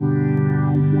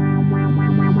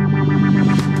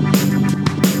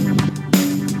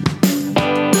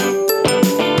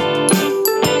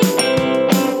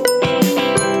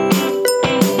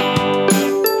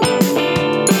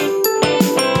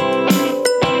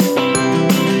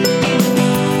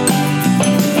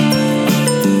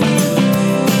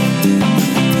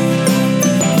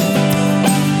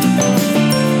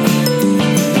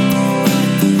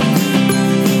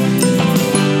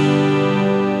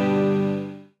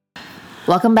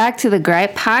Welcome back to the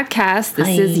Gripe podcast.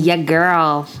 This is your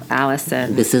girl,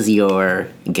 Alison. This is your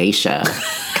geisha,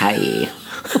 Kai.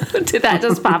 Did that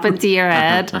just pop into your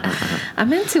head?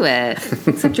 I'm into it.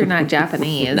 Except you're not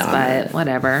Japanese, but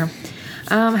whatever.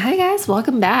 Hi guys,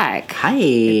 welcome back. Hi.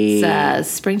 It's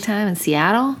springtime in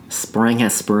Seattle. Spring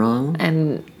has sprung.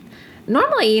 And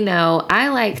normally, I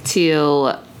like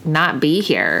to not be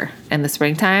here in the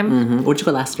springtime. Mm-hmm. Where'd you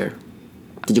go last year?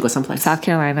 Did you go someplace? South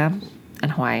Carolina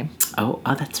and Hawaii. Oh,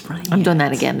 that's right. I'm doing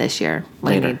that again this year.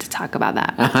 We need to talk about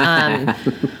that.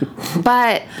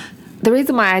 But the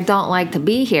reason why I don't like to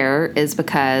be here is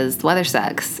because the weather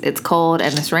sucks. It's cold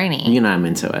and it's rainy. I'm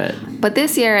into it. But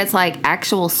this year it's like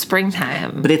actual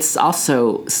springtime. But it's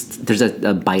also, there's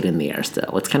a bite in the air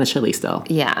still. It's kind of chilly still.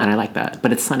 Yeah. And I like that.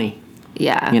 But it's sunny.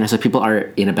 Yeah. So people are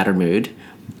in a better mood.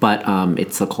 But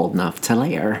it's still cold enough to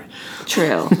layer.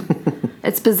 True.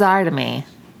 It's bizarre to me.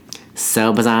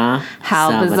 So bizarre.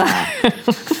 How bizarre.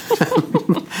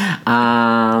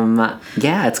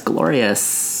 Yeah, it's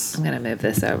glorious. I'm going to move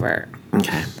this over.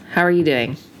 Okay. How are you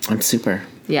doing? I'm super.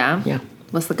 Yeah? Yeah.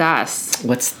 What's the goss?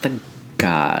 What's the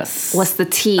goss? What's the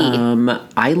tea?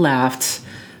 I laughed.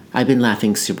 I've been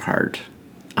laughing super hard.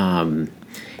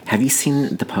 Have you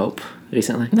seen the Pope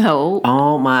recently? No.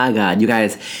 Oh my God. You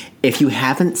guys, if you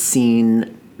haven't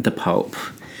seen the Pope,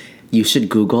 you should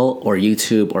Google or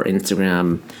YouTube or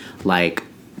Instagram like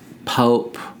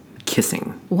Pope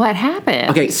kissing. What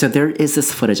happened? Okay, so there is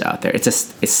this footage out there. It's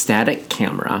a static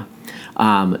camera.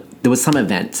 There was some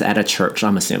event at a church,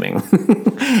 I'm assuming.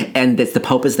 And the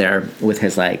Pope is there with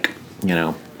his,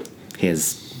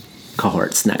 his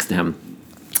cohorts next to him.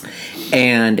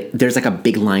 And there's, a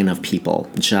big line of people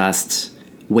just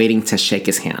waiting to shake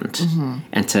his hand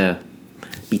and to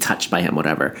be touched by him,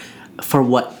 whatever. For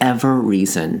whatever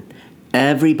reason,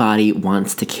 everybody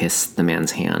wants to kiss the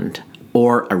man's hand.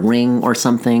 Or a ring or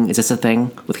something. Is this a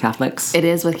thing with Catholics? It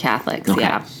is with Catholics, okay.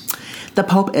 Yeah. The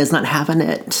Pope is not having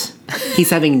it. He's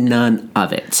having none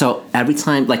of it. So every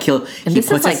time, And this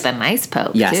is the nice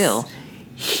Pope, too.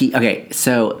 He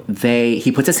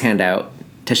puts his hand out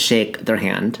to shake their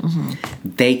hand. Mm-hmm.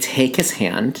 They take his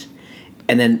hand,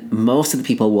 and then most of the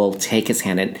people will take his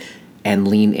hand and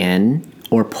lean in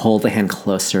or pull the hand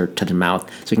closer to the mouth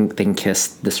so they can kiss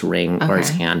this ring or his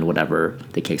hand, whatever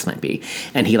the case might be.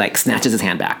 And he snatches his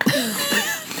hand back.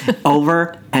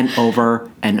 Over and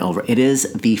over and over. It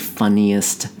is the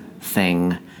funniest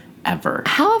thing ever.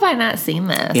 How have I not seen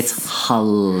this? It's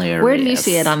hilarious. Where did you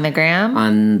see it? On the gram?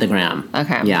 On the gram.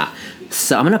 Okay. Yeah.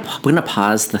 So we're gonna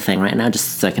pause the thing right now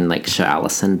just so I can show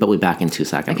Alison, but we'll be back in 2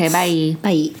 seconds. Okay, bye.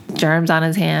 Bye. Germs on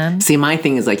his hand. See, my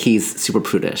thing is he's super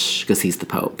prudish because he's the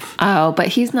Pope. Oh, but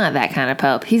he's not that kind of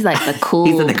Pope. He's the cool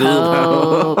He's the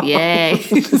cool Pope. Yay.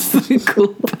 He's the cool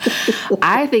Pope.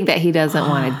 I think that he doesn't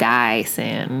want to die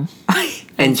soon.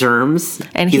 And germs.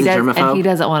 And he's a germaphobe. And he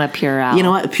doesn't want to Purell. You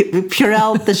know what?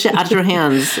 Purell the shit out of your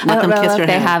hands. Let them kiss your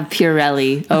they hand. have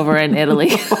Purelli over in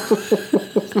Italy.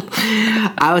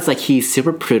 I was he's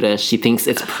super prudish. He thinks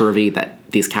it's pervy that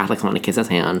these Catholics want to kiss his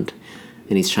hand,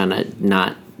 and he's trying to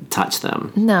not touch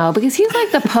them. No, because he's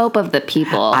the Pope of the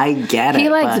people. I get it. He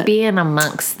likes being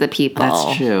amongst the people.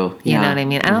 That's true. Yeah. You know what I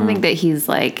mean? I don't think that he's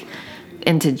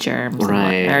into germs,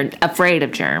 right? Or afraid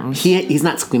of germs. He's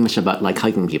not squeamish about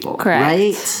hugging people, correct?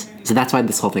 Right. So that's why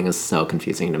this whole thing is so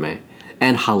confusing to me.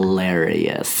 And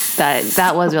hilarious.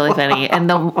 That was really funny. And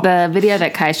the video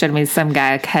that Kai showed me, some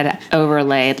guy had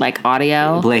overlaid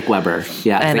audio. Blake Weber.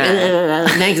 Yeah.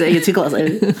 And, you're too close.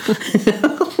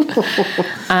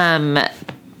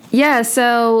 Yeah,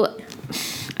 so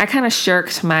I kind of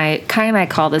shirked Kai and I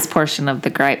call this portion of the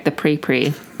Gripe the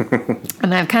pre-pre.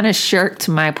 And I've kind of shirked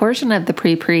my portion of the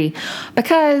pre-pre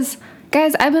because,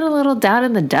 guys, I've been a little down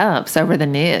in the dumps over the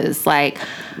news.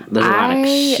 There's a lot of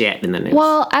shit in the news.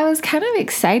 Well, I was kind of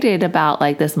excited about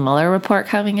this Mueller report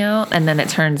coming out, and then it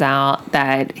turns out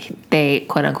that they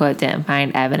quote unquote didn't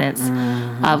find evidence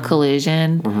of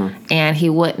collusion, and he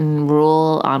wouldn't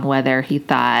rule on whether he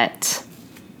thought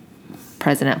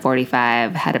President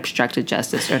 45 had obstructed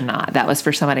justice or not. That was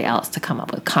for somebody else to come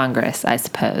up with, Congress, I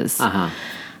suppose.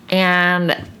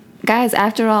 And guys,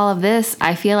 after all of this,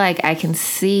 I feel like I can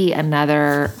see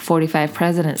another 45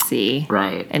 presidency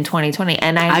in 2020.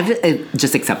 And I've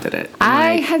just accepted it.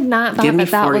 I had not thought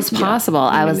that was possible.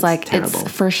 I was it's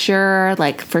for sure,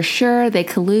 for sure they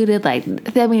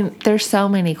colluded. There's so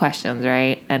many questions,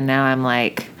 right? And now I'm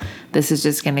this is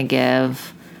just going to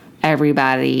give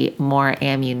everybody more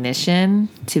ammunition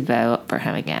to vote for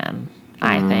him again.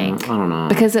 I think. I don't know.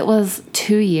 Because it was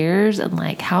 2 years and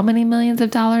how many millions of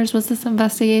dollars was this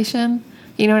investigation?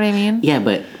 You know what I mean? Yeah,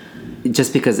 but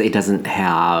just because it doesn't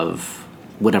have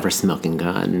whatever smoking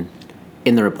gun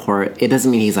in the report, it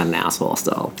doesn't mean he's not an asshole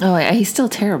still. Oh, yeah, he's still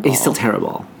terrible. He's still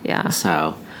terrible. Yeah.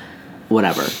 So,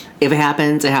 whatever. If it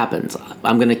happens, it happens.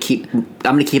 I'm gonna keep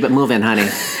it moving, honey.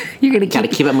 You're gonna gotta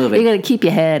keep it moving. You're gonna keep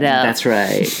your head up. That's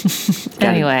right.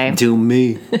 Anyway, do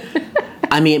me.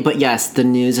 I mean, but yes, the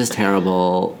news is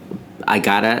terrible. I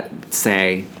gotta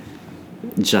say,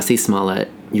 Jussie Smollett,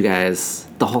 you guys,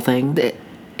 the whole thing.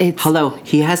 Hello,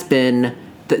 he has been.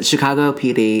 The Chicago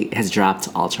PD has dropped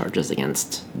all charges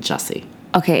against Jussie.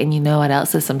 Okay, and you know what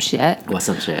else is some shit? What's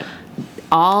some shit?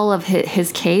 All of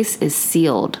his case is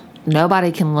sealed.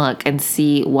 Nobody can look and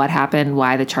see what happened,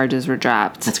 why the charges were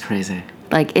dropped. That's crazy.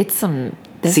 Like, it's some...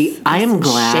 I am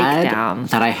glad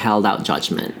that I held out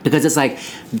judgment. Because it's like,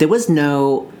 there was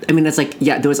no... I mean, it's like,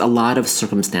 yeah, there was a lot of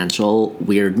circumstantial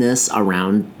weirdness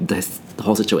around the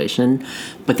whole situation.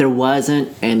 But there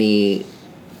wasn't any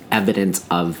evidence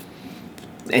of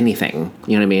anything.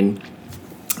 You know what I mean?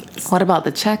 What about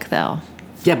the check, though?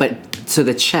 Yeah, but... So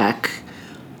the check,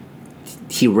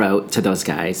 he wrote to those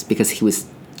guys because he was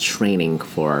training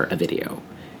for a video.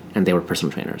 And they were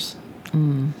personal trainers.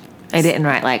 I didn't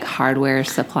write like hardware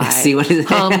supplies. See what is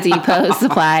Home Depot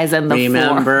supplies and the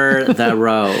Remember the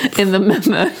rope. In the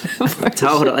memo.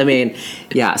 Total. I mean,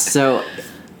 yeah. So,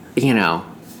 you know,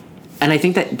 and I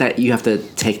think that you have to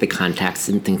take the context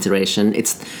into consideration.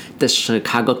 It's the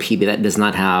Chicago PD that does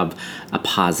not have a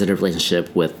positive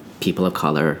relationship with people of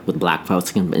color, with black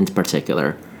folks in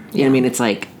particular. You know what I mean? It's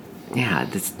like, yeah,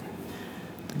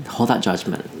 hold out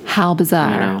judgment. How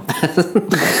bizarre. You know?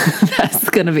 That's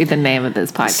going to be the name of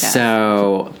this podcast.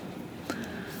 So,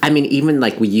 I mean, even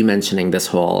like with you mentioning this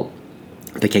whole,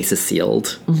 the case is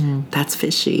sealed, that's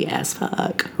fishy as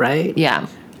fuck, right? Yeah.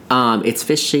 It's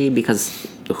fishy because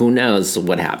who knows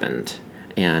what happened.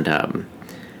 And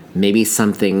maybe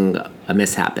something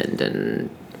amiss happened and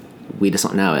we just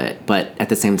don't know it. But at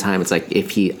the same time, it's like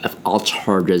if all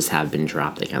charges have been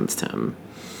dropped against him,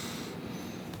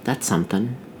 that's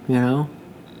something, you know?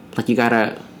 Like, you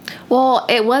gotta... Well,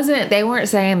 they weren't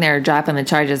saying they're dropping the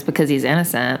charges because he's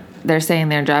innocent. They're saying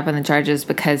they're dropping the charges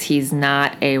because he's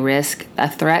not a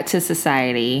threat to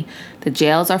society. The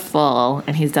jails are full,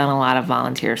 and he's done a lot of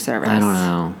volunteer service. I don't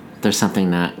know. There's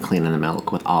something not clean in the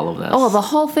milk with all of this. Oh, the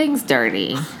whole thing's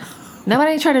dirty.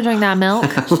 Nobody tried to drink that milk.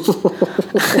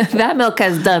 That milk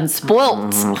has done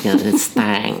spoilt. It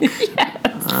stank.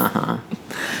 Yes. Uh-huh.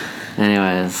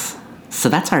 Anyways... So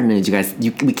that's our news, you guys.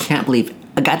 We can't believe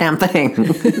a goddamn thing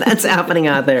that's happening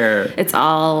out there. It's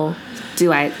all,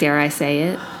 dare I say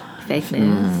it? Fake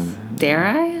news. Dare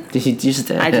I? You just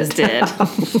did. I just did.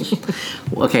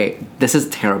 Okay, this is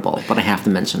terrible, but I have to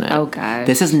mention it. Oh, God.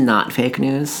 This is not fake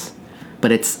news,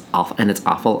 but it's awful, and it's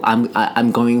awful.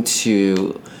 I'm going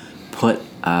to put,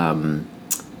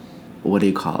 what do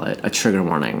you call it? A trigger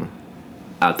warning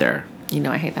out there. You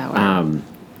know I hate that word.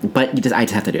 But I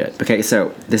just have to do it. Okay,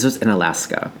 so this was in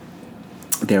Alaska.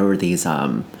 There were these...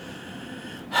 So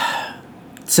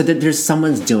there's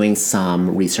someone's doing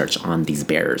some research on these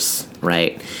bears,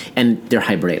 right? And they're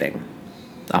hibernating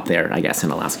up there, I guess, in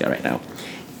Alaska right now.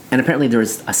 And apparently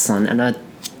there's a son and a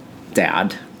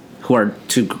dad, who are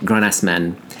two grown-ass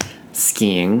men,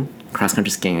 skiing, cross-country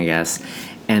skiing, I guess.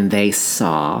 And they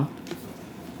saw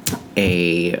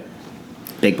a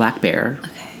big black bear...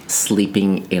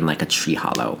 sleeping in like a tree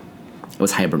hollow. It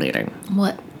was hibernating.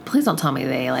 What? Please don't tell me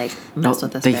they like messed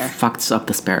with this bear. They fucked up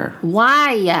this bear.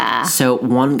 Why? So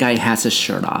one guy has his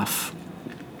shirt off.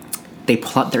 They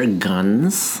pull out their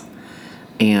guns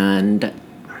and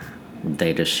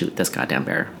they just shoot this goddamn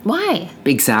bear. Why?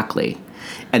 Exactly.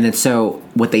 And then so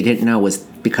what they didn't know was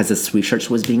because this research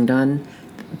was being done,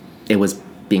 it was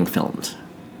being filmed.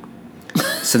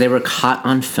 So they were caught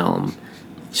on film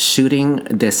shooting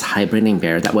this hibernating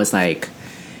bear that was like,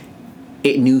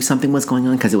 it knew something was going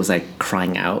on because it was like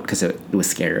crying out because it was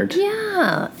scared.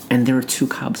 Yeah. And there were 2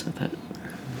 cubs with it.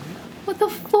 What the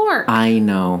fork? I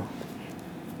know.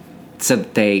 So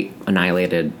they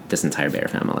annihilated this entire bear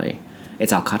family.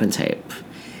 It's all caught on tape.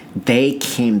 They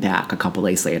came back a couple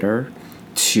days later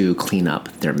to clean up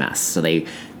their mess. So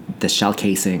the shell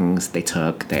casings they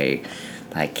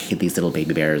like hid these little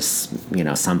baby bears, you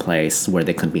know, someplace where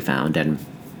they couldn't be found. And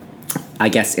I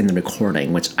guess in the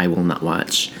recording, which I will not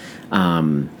watch,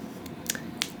 one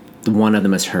of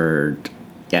them has heard,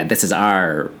 yeah, this is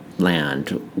our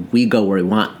land. We go where we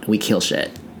want. We kill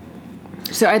shit.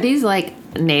 So are these like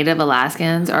native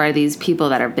Alaskans or are these people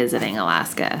that are visiting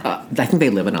Alaska? I think they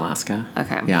live in Alaska.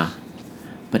 Okay. Yeah.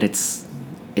 But it's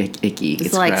icky.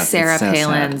 It's like gross. Sarah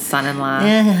Palin's son-in-law.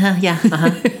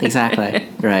 Yeah. Exactly.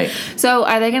 Right. So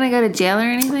are they going to go to jail or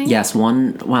anything? Yes.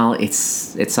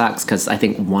 It sucks because I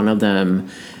think one of them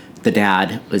the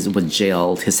dad was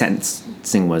jailed. His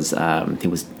sentencing was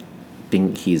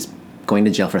he's going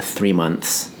to jail for 3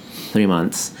 months. 3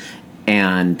 months.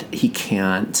 And he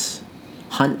can't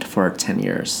hunt for 10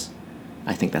 years.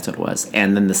 I think that's what it was.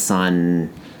 And then the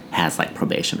son has like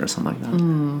probation or something like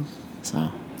that.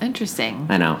 So interesting.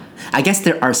 I know. I guess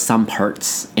there are some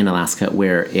parts in Alaska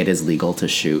where it is legal to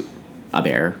shoot a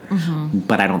bear,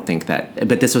 but I don't think that.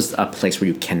 But this was a place where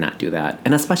you cannot do that,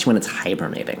 and especially when it's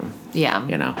hibernating. Yeah.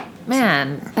 You know.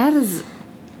 Man, that is.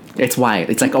 It's why.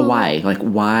 It's like a why. Like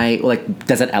why? Like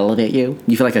does it elevate you?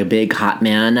 You feel like a big hot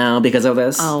man now because of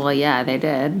this? Oh well, yeah, they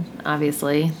did.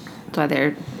 Obviously, that's why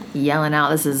they're yelling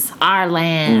out, "This is our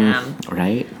land."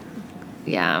 Right.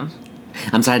 Yeah.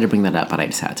 I'm sorry to bring that up, but I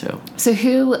just had to. So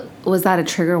who was that a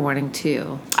trigger warning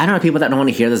to? I don't know, people that don't want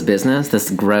to hear this business, this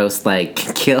gross, like,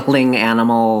 killing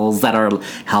animals that are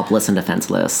helpless and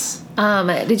defenseless.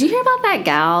 Did you hear about that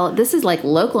gal? This is like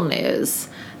local news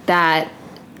that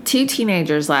 2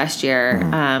 teenagers last year,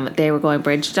 they were going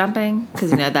bridge jumping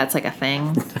because, that's like a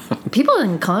thing. People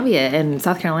in Columbia and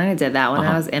South Carolina did that when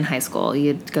I was in high school.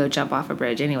 You'd go jump off a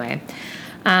bridge anyway.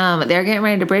 They're getting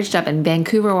ready to bridge jump in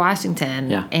Vancouver, Washington.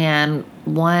 Yeah. And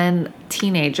one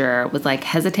teenager was like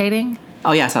hesitating.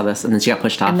 Oh, yeah, I saw this. And then she got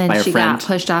pushed off by her friend. And then she got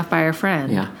pushed off by her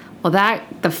friend. Yeah. Well,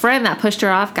 the friend that pushed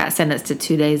her off got sentenced to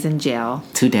 2 days in jail.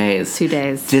 2 days. 2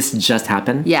 days. This just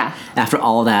happened? Yeah. After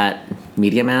all that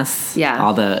media mess? Yeah.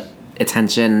 All the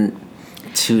attention,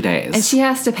 2 days. And she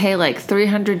has to pay like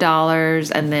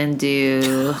 $300 and then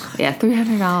do,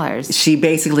 $300. She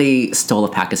basically stole a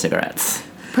pack of cigarettes.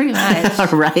 Pretty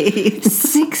much. Right?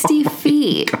 60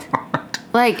 feet.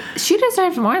 Like, she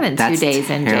deserved more than That's 2 days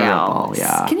in terrible, jail.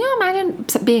 Yeah. Can you imagine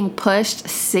being pushed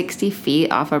 60 feet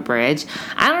off a bridge?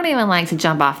 I don't even like to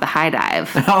jump off the high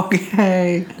dive.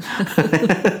 Okay.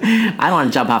 I don't want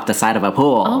to jump off the side of a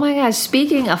pool. Oh my gosh,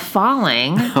 speaking of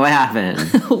falling, What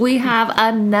happened? we have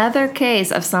another case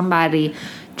of somebody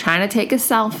trying to take a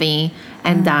selfie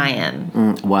and dying.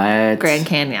 What? Grand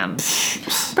Canyon.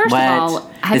 First What? of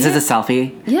all, This is a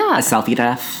selfie? Yeah. A selfie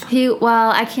death?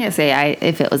 I can't say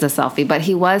if it was a selfie, but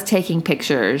he was taking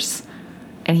pictures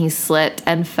and he slipped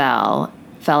and fell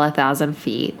 1,000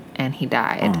 feet, and he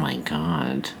died. Oh my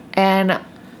God. And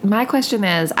my question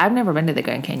is, I've never been to the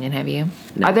Grand Canyon, have you?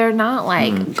 No. Are there not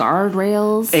like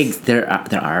guardrails? There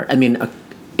are. I mean,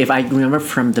 if I remember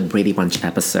from the Brady Bunch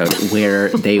episode where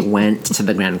they went to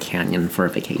the Grand Canyon for a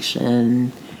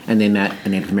vacation and they met a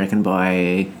Native American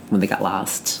boy when they got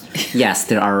lost. Yes,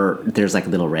 there's like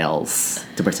little rails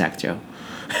to protect you.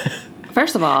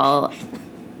 First of all,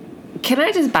 can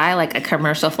I just buy like a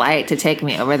commercial flight to take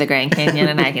me over the Grand Canyon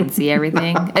and I can see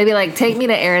everything? It'd be like, take me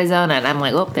to Arizona, and I'm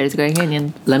like, oh, there's the Grand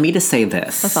Canyon. Let me just say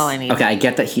this. That's all I need. Okay, I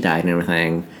get that he died and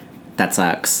everything. That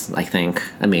sucks, I think.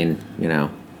 I mean,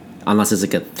 unless it's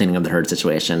like a thinning of the herd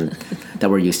situation that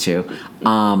we're used to.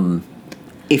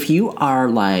 If you are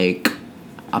like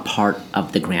a part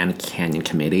of the Grand Canyon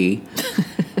Committee,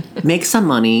 make some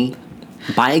money,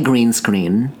 buy a green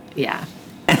screen, Yeah.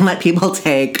 and let people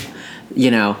take,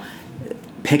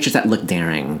 pictures that look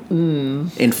daring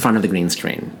in front of the green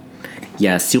screen.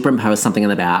 Yeah, superimpose something in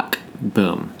the back.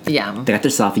 Boom. Yeah. They got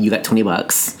their selfie. You got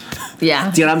 $20.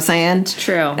 Yeah. Do you know what I'm saying?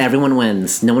 True. Everyone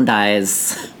wins. No one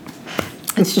dies.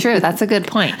 It's true. That's a good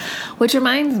point. Which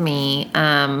reminds me,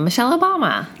 Michelle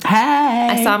Obama. Hey.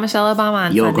 I saw Michelle Obama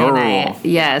on Yo, Sunday girl. night.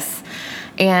 Yes.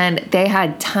 And they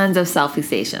had tons of selfie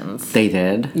stations. They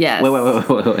did? Yes.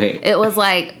 Wait. It was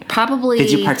like probably...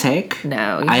 Did you partake?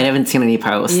 No. I haven't seen any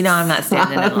posts. I'm not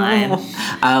standing in line.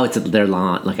 Oh, it's their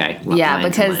lawn. Okay. Yeah,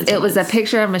 because it was a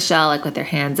picture of Michelle like with her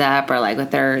hands up or like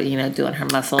with her, doing her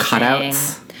muscle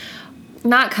cutouts. thing.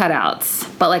 Not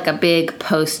cutouts, but like a big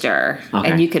poster. Okay.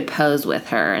 And you could pose with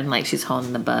her and like she's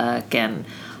holding the book and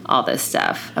all this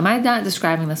stuff. Am I not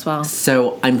describing this well?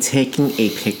 So I'm taking a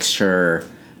picture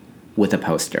with a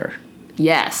poster.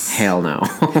 Yes. Hell no.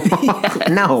 Yes.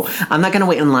 No, I'm not going to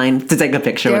wait in line to take a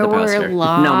picture with a poster. There were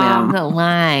long no, ma'am.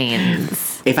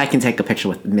 lines. If I can take a picture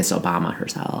with Miss Obama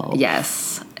herself.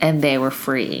 Yes, and they were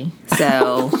free.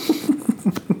 So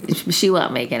she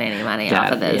wasn't making any money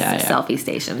off of those selfie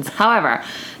stations. However,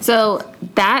 so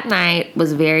that night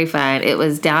was very fun. It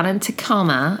was down in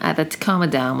Tacoma at the Tacoma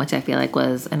Dome, which I feel like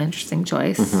was an interesting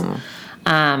choice.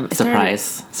 Mm-hmm.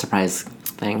 Surprise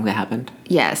thing that happened.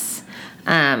 Yes.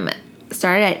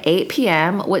 Started at 8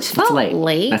 p.m., which felt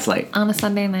late. That's late. On a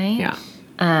Sunday night.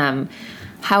 Yeah.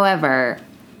 However,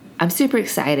 I'm super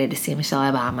excited to see Michelle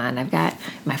Obama, and I've got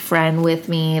my friend with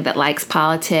me that likes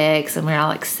politics, and we're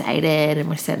all excited, and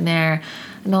we're sitting there,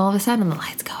 and all of a sudden the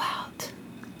lights go out,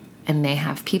 and they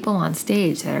have people on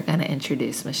stage that are going to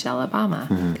introduce Michelle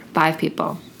Obama. 5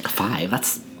 people. 5?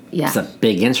 That's Yeah. It's a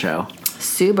big intro.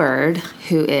 Sue Bird,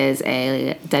 who is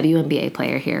a WNBA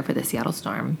player here for the Seattle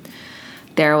Storm.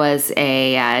 There was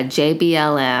a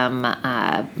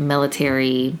JBLM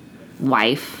military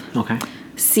wife. Okay.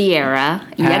 Sierra.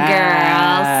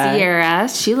 Yeah, girl. Sierra.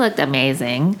 She looked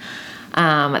amazing.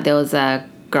 There was a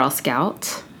Girl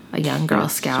Scout, a young Girl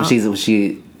Scout. Was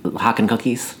she hawking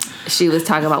cookies? She was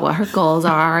talking about what her goals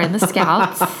are in the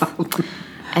Scouts.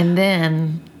 And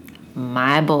then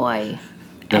my boy,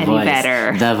 Eddie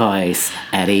Vedder. The voice.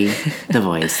 Eddie, the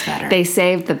voice Vedder. They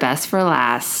saved the best for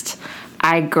last.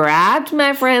 I grabbed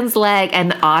my friend's leg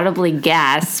and audibly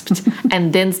gasped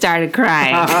and then started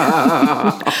crying.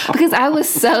 Because I was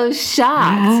so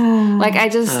shocked. Like, I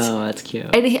just... Oh, that's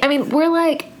cute. And we're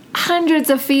like hundreds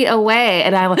of feet away,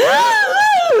 and I'm like...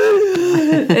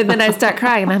 And then I start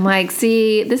crying, and I'm like,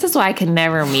 see, this is why I can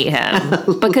never meet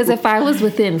him. Because if I was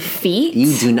within feet...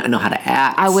 You do not know how to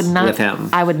act with him.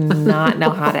 I would not know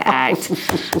how to act.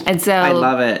 And so... I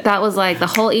love it. That was like, the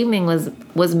whole evening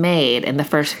was made in the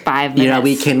first 5 minutes. You know,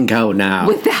 we can go now.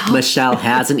 Without... Michelle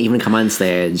hasn't even come on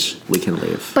stage. We can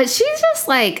leave. But she's just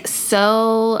like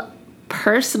so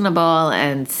personable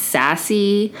and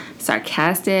sassy,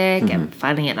 sarcastic, and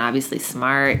funny, and obviously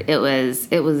smart. It was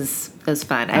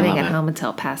fun. I didn't get home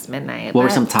until past midnight. What were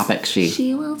some topics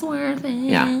she was worth it?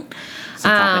 Yeah.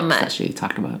 Some topics that she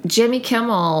talked about. Jimmy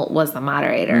Kimmel was the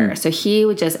moderator, so he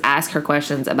would just ask her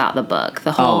questions about the book.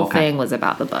 The whole thing was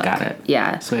about the book. Got it.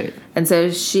 Yeah. Sweet. And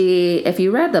so if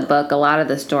you read the book, a lot of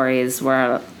the stories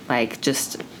were like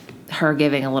just her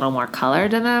giving a little more color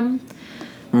to them.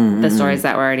 The stories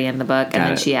that were already in the book, and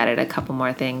then she added a couple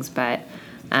more things, but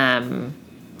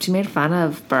she made fun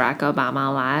of Barack Obama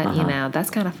a lot. You know, that's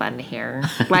kind of fun to hear.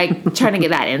 Like, trying to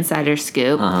get that insider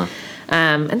scoop.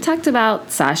 And talked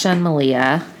about Sasha and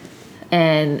Malia.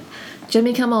 And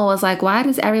Jimmy Kimmel was like, why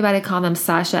does everybody call them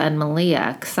Sasha and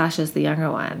Malia? 'Cause Sasha's the younger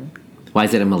one. Why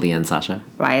is it Malia and Sasha?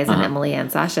 Why isn't it Malia and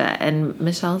Sasha? And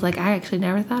Michelle was like, I actually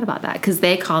never thought about that. Because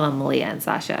they call them Malia and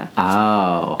Sasha.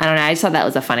 Oh. I don't know. I just thought that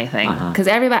was a funny thing. Because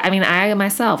everybody, I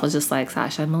myself was just like,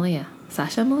 Sasha and Malia.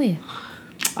 Sasha and Malia.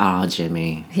 Oh,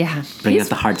 Jimmy. Yeah. Bringing up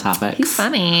the hard topics. He's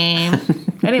funny.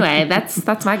 Anyway,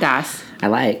 that's my goss. I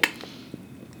like.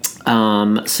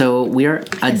 So we're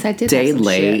a day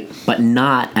late, but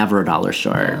not ever $1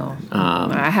 short. No.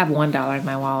 I have $1 in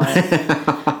my wallet.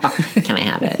 Can I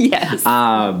have it? Yes.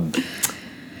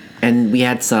 And we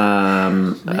had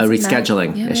a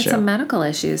rescheduling issue. We had some medical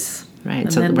issues. Right.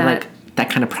 And so we're that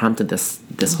kind of prompted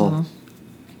this whole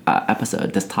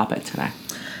episode, this topic today.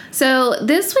 So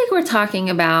this week we're talking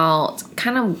about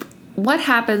kind of what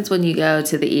happens when you go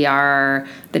to the ER,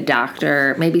 the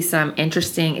doctor, maybe some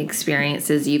interesting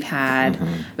experiences you've had,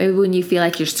 maybe when you feel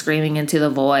like you're screaming into the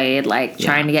void, like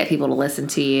trying to get people to listen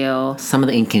to you. Some of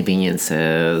the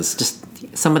inconveniences, just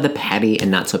some of the petty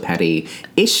and not so petty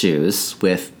issues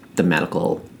with the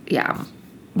medical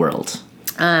world.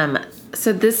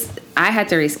 So I had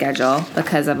to reschedule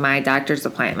because of my doctor's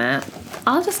appointment.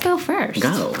 I'll just go first.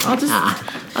 Go. I'll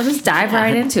just dive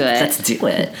right into it. Let's do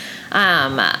it.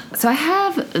 So I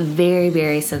have very,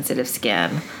 very sensitive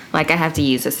skin. Like, I have to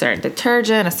use a certain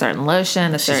detergent, a certain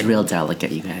lotion, She's real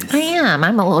delicate, you guys. I am.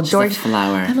 I'm a little Georgia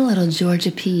flower. I'm a little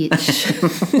Georgia peach.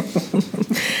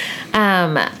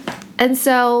 And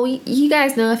so you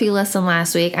guys know, if you listened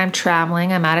last week, I'm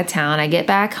traveling. I'm out of town. I get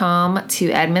back home to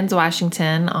Edmonds,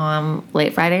 Washington on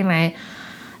late Friday night.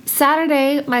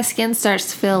 Saturday, my skin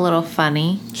starts to feel a little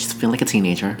funny. She's feeling like a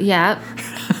teenager. Yep.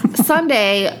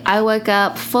 Sunday, I wake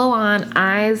up full on,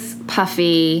 eyes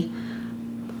puffy,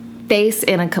 face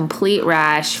in a complete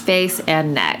rash, face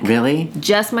and neck. Really?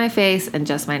 Just my face and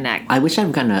just my neck. I wish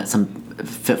I'd gotten some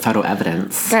photo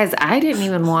evidence. Guys, I didn't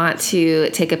even want to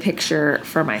take a picture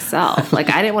for myself. Like,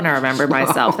 I didn't want to remember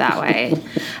myself that way.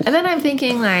 And then I'm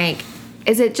thinking, like,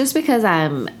 is it just because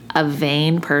I'm a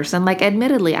vain person? Like,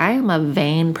 admittedly, I am a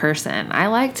vain person. I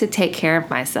like to take care of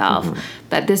myself.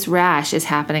 But this rash is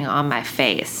happening on my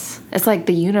face. It's like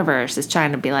the universe is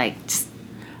trying to be like, just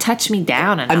touch me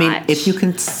down a notch. I mean, if you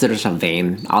consider yourself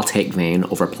vain, I'll take vain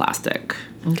over plastic.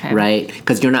 Okay. Right?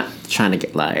 Because you're not trying to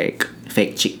get, like,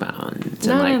 fake cheekbones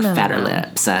and fatter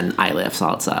lips and eye lifts,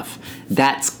 all that stuff.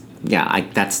 That's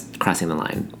crossing the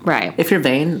line. Right. If you're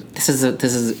vain, this is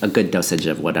a good dosage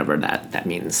of whatever that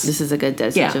means. This is a good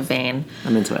dosage of vain.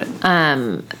 I'm into it.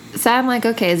 So I'm like,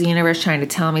 okay, is the universe trying to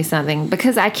tell me something?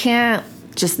 Because I can't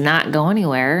just not go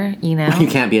anywhere, you know? You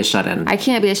can't be a shut-in. I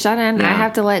can't be a shut-in. Yeah. I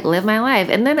have to, like, live my life.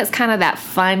 And then it's kind of that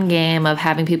fun game of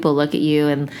having people look at you.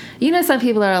 And, you know, some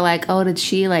people are like, oh, did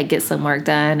she, like, get some work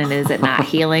done? And is it not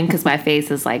healing because my face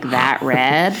is, like, that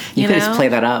red? You could just play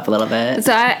that up a little bit.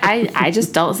 So I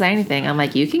just don't say anything. I'm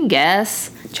like, you can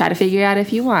guess. try to figure out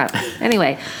if you want.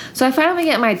 Anyway, so I finally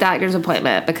get my doctor's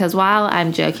appointment because while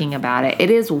I'm joking about it, it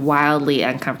is wildly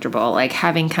uncomfortable. Like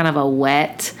having kind of a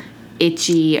wet,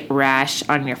 itchy rash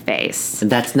on your face.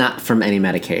 And that's not from any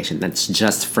medication. That's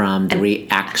just from the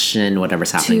reaction,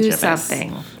 whatever's happening to your face.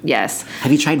 Something. Yes.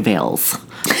 Have you tried Veils?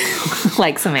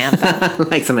 Like Samantha.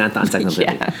 Like Samantha on Sex and the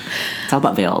City. Yeah. It's all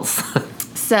about Veils.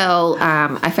 So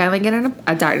I finally get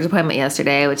a doctor's appointment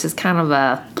yesterday, which is kind of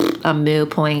a moo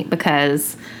point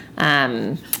because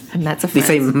and that's a friend's.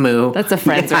 They say moo. That's a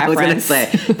friend's reference. I was going to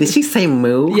say, did she say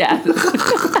moo? Yeah.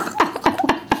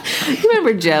 You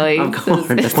remember Joey? Of course.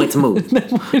 The point's moo.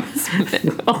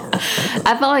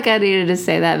 I felt like I needed to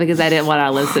say that because I didn't want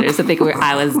our listeners to think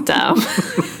I was dumb.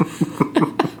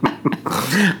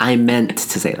 I meant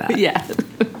to say that. Yeah.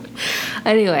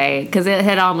 Anyway, because it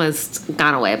had almost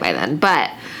gone away by then.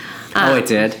 But it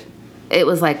did? It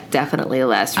was like definitely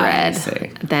less red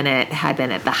see. than it had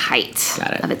been at the height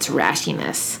Got it. of its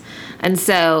rashiness. And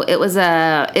so it was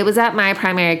at my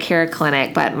primary care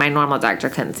clinic, but my normal doctor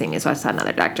couldn't see me, so I saw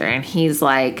another doctor, and he's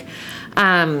like,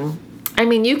 I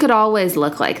mean, you could always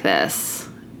look like this.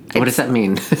 What does that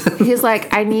mean? He's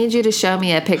like, I need you to show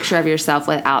me a picture of yourself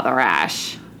without the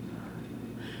rash.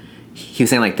 He was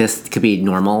saying, like, this could be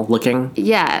normal looking?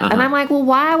 Yeah. Uh-huh. And I'm like, well,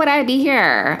 why would I be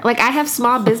here? Like, I have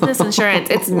small business insurance.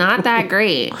 It's not that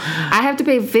great. I have to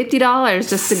pay $50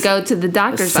 just to go to the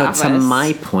doctor's office. So, to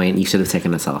my point, you should have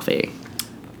taken a selfie,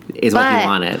 is what he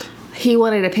wanted. He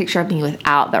wanted a picture of me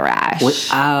without the rash.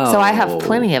 So I have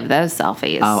plenty of those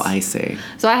selfies. Oh, I see.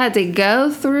 So I had to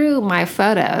go through my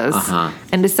photos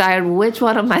and decide which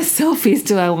one of my selfies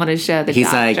do I want to show the doctor.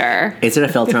 He's like, is there a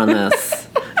filter on this?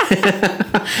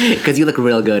 Because you look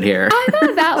real good here. I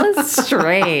thought that was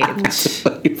strange.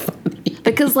 Really funny.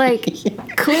 Because, like,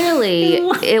 clearly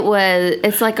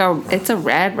it's a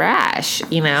red rash,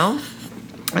 you know?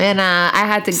 And I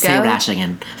had to go. Say rash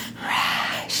again.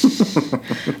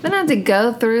 Then I had to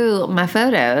go through my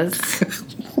photos.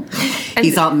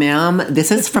 He thought, ma'am,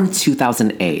 this is from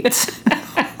 2008.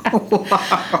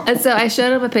 And so I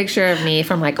showed him a picture of me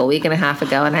from like a week and a half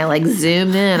ago, and I like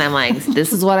zoomed in. I'm like,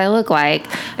 this is what I look like.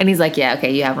 And he's like, yeah,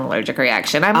 okay, you have an allergic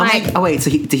reaction. I'm like, oh wait, so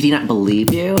did he not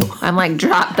believe you? I'm like,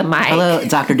 drop the mic. Hello,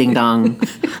 Dr. Ding Dong.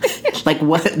 Like,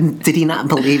 what? Did he not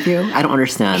believe you? I don't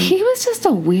understand. He was just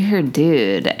a weird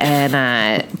dude.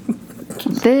 And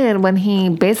then when he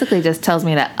basically just tells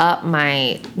me to up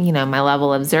my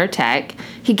level of Zyrtec,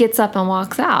 he gets up and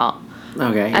walks out.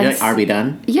 Okay. You're like, are we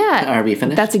done? Yeah. Are we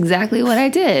finished? That's exactly what I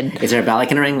did. Is there a bell I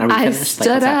can ring? Are we finished? I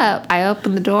stood up. I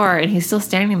opened the door, and he's still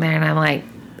standing there, and I'm like,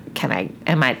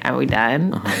 are we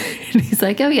done? And he's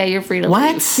like, oh, yeah, you're free to leave.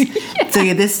 What?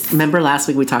 Yeah. So, remember last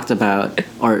week we talked about,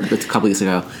 or a couple weeks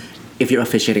ago, if you're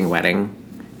officiating a wedding,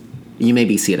 you may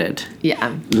be seated.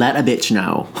 Yeah. Let a bitch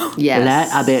know. Yes. Let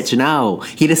a bitch know.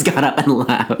 He just got up and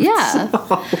left. Yeah.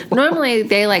 Normally,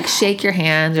 they, like, shake your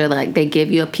hand or, like, they give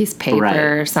you a piece of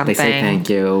paper or something. They say thank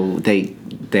you. They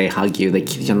hug you. They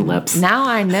kiss you on the lips. Now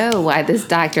I know why this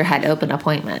doctor had open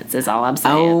appointments, is all I'm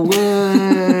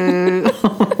saying.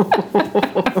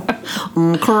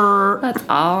 That's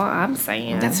all I'm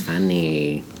saying. That's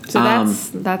funny. So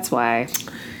that's why.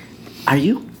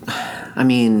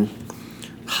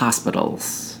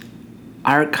 Hospitals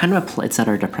are kind of a place that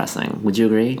are depressing. Would you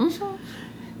agree? Mm-hmm.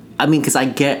 I mean, because I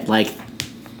get, like,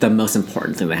 the most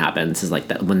important thing that happens is, like,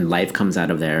 that when life comes out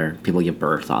of there, people give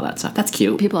birth, all that stuff. That's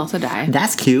cute. People also die.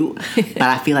 That's cute. But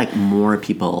I feel like more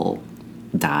people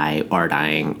die or are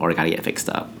dying or got to get fixed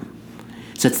up.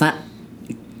 So it's not...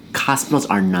 Hospitals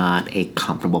are not a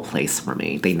comfortable place for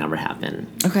me. They never have been.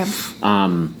 Okay.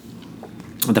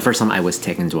 The first time I was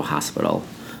taken to a hospital...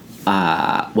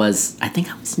 I think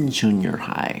I was in junior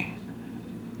high.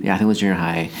 Yeah, I think it was junior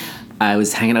high. I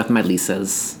was hanging out with my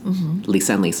Lisas,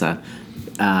 Lisa and Lisa,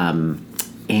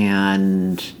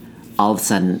 and all of a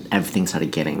sudden everything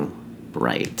started getting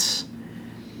bright.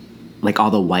 Like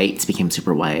all the whites became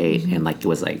super white, and like it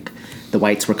was like the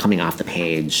whites were coming off the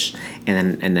page,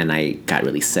 and then I got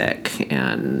really sick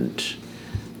and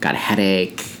got a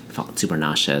headache, felt super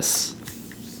nauseous.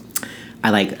 I,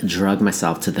 like, drug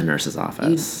myself to the nurse's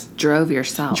office. You drove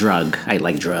yourself? I,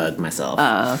 like, drug myself.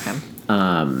 Oh, okay.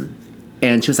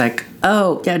 And she was like,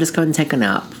 oh, yeah, just go and take a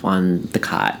nap on the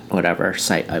cot, whatever.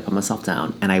 So I put myself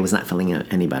down, and I was not feeling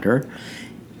any better.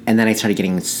 And then I started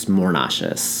getting more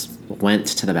nauseous. Went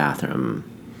to the bathroom.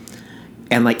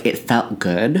 And, like, it felt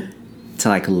good to,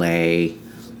 like, lay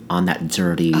on that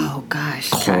dirty,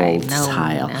 cold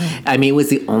tile. No. I mean, it was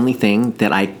the only thing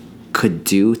that I could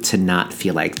do to not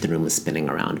feel like the room was spinning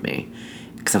around me,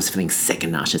 because I was feeling sick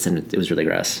and nauseous, and it was really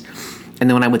gross. And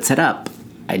then when I would sit up,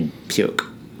 I'd puke.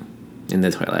 in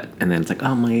the toilet, and then it's like,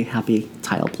 oh, my happy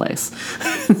tile place.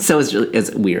 So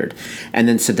it's weird. And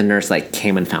then so the nurse like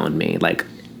came and found me like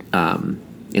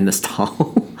in the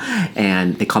stall,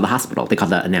 and they called the hospital. They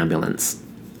called an ambulance,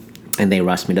 and they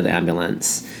rushed me to the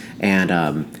ambulance. And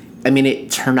I mean,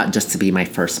 it turned out just to be my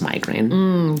first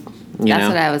migraine. That's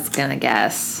what I was gonna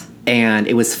guess. And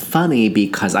it was funny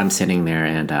because I'm sitting there,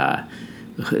 and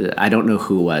I don't know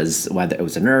who was, whether it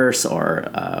was a nurse or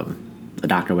a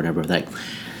doctor or whatever, like,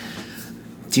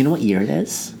 do you know what year it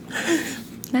is?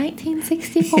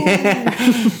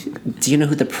 1964. Do you know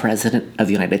who the president of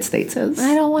the United States is?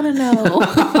 I don't want to know.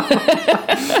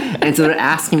 And so they're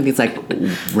asking me these like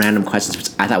random questions, which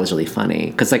I thought was really funny.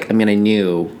 Because like, I mean, I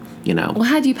knew, Well,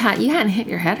 how'd you pat? You hadn't hit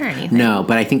your head or anything. No,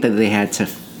 but I think that they had to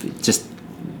just,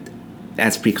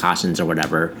 as precautions or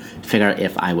whatever, figure out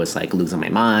if I was like losing my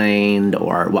mind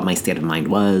or what my state of mind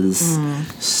was.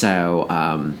 So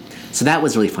that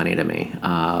was really funny to me.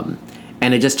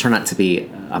 And it just turned out to be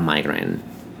a migraine,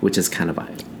 which is kind of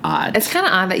odd. It's kind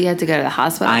of odd that you had to go to the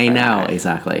hospital. I know,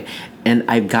 exactly. And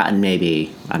I've gotten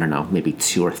maybe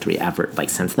 2 or 3 ever, like,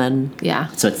 since then. Yeah.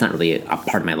 So it's not really a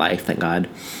part of my life, thank God.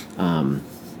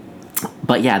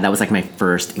 But yeah, that was like my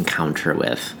first encounter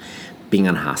with being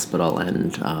in a hospital,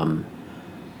 and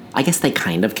I guess they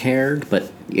kind of cared,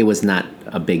 but it was not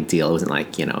a big deal. It wasn't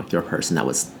like, you're a person. That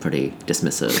was pretty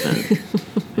dismissive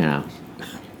and,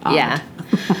 odd. Yeah.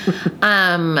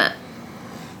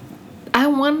 I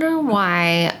wonder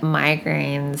why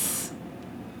migraines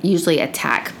usually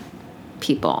attack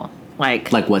people. Like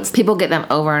what's... People get them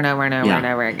over and over and over and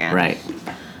over again. Right.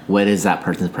 What is that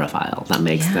person's profile that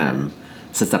makes them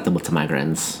susceptible to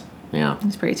migraines? Yeah.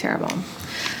 It's pretty terrible.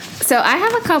 So I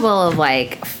have a couple of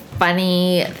like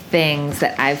funny things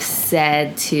that I've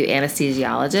said to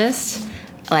anesthesiologists,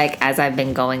 like as I've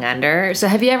been going under. So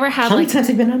have you ever had How many times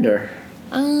have you been under?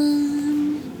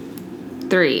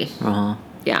 3. Uh-huh.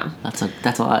 Yeah.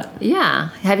 That's a lot. Yeah.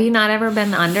 Have you not ever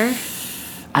been under?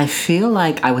 I feel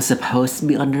like I was supposed to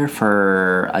be under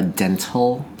for a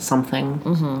dental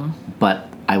something, but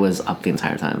I was up the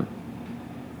entire time.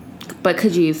 But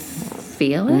could you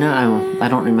feel it? No, I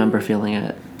don't remember feeling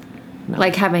it. No.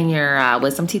 Like having your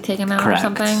wisdom teeth taken out or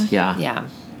something? Yeah. Yeah.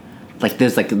 Like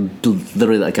there's like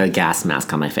literally like a gas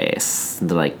mask on my face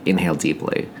to like inhale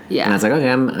deeply. Yeah. And I was like, okay,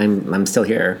 I'm still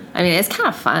here. I mean, it's kind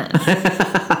of fun.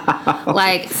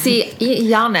 Like, see,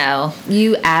 y'all know,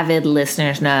 you avid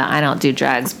listeners know I don't do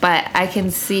drugs, but I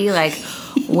can see like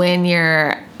when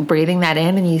you're breathing that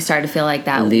in and you start to feel like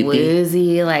that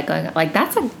woozy, like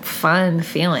that's a fun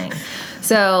feeling.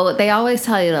 So they always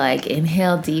tell you to like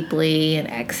inhale deeply and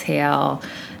exhale.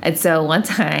 And so one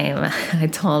time I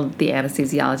told the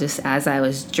anesthesiologist as I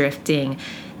was drifting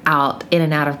out in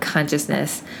and out of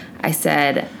consciousness, I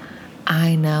said,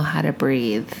 I know how to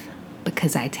breathe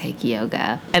because I take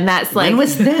yoga. And that's like... When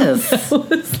was this? That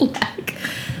was like...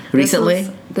 Recently?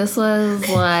 This was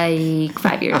like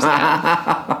 5 years ago.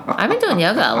 I've been doing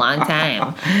yoga a long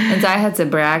time. And so I had to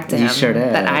brag to him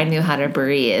that I knew how to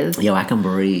breathe. Yo, I can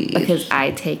breathe. Because I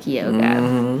take yoga.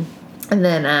 And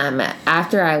then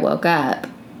after I woke up,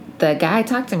 the guy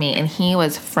talked to me, and he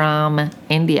was from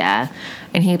India,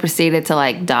 and he proceeded to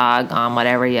like dog on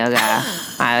whatever yoga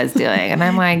I was doing. And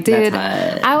I'm like, dude,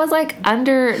 I was like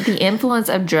under the influence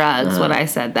of drugs when I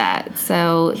said that.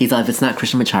 So he's like, if it's not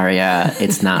Krishnamacharya,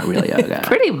 it's not real yoga.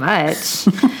 Pretty much.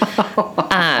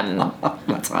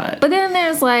 That's hot. But then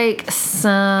there's like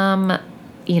some,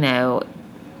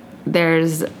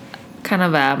 there's kind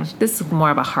of this is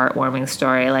more of a heartwarming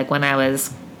story. Like when I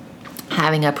was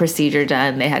having a procedure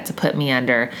done, they had to put me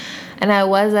under, and I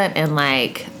wasn't in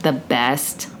like the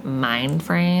best mind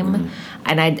frame.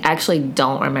 And I actually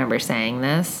don't remember saying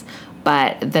this,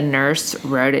 but the nurse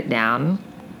wrote it down,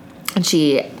 and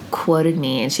she quoted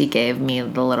me, and she gave me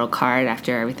the little card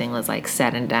after everything was like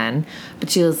said and done. But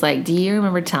she was like, do you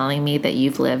remember telling me that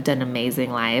you've lived an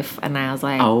amazing life? And I was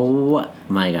like, oh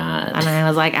my God. And I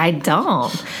was like, I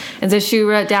don't. And so she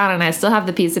wrote down, and I still have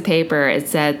the piece of paper. It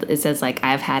says like,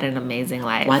 I've had an amazing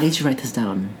life. Why did you write this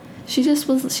down? She just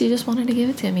wanted to give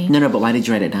it to me. No, but why did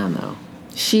you write it down though?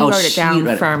 She wrote it down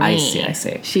for me. I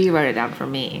see. She wrote it down for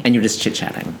me. And you're just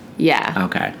chit-chatting? Yeah.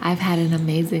 Okay. I've had an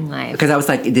amazing life. Because I was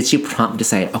like, did she prompt to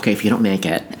say, okay, if you don't make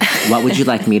it, what would you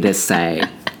like me to say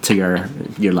to your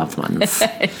loved ones?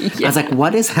 Yeah. I was like,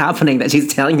 what is happening that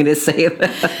she's telling me to say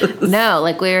this? No,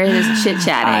 like we were just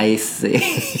chit-chatting. I see.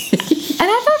 And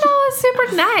I thought that was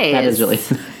super nice. That is really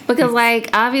nice. Because,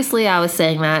 like, obviously I was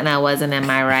saying that and I wasn't in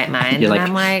my right mind. You're and like,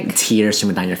 I'm like... tears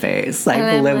streaming down your face.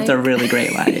 Like, lived a really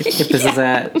great life. If this is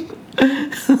it.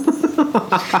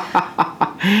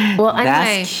 Well,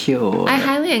 That's cute. I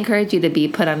highly encourage you to be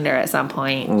put under at some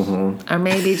point. Or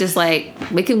maybe just like,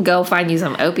 we can go find you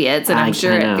some opiates, and I'm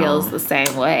sure it feels the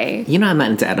same way. You know, I'm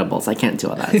not into edibles. I can't do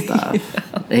all that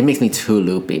stuff. It makes me too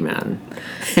loopy, man.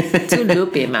 Too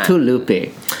loopy, man. Too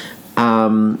loopy.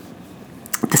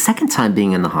 The second time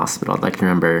being in the hospital, I can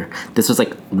remember, this was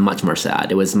like much more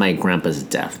sad. It was my grandpa's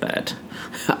deathbed.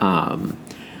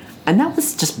 And that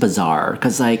was just bizarre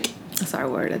because, like, that's our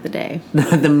word of the day.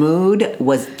 The mood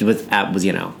was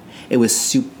you know, it was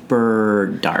super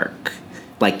dark,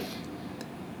 like,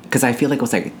 because I feel like it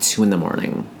was like 2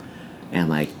 a.m, and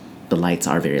like the lights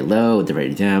are very low, they're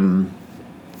very dim.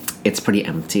 It's pretty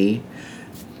empty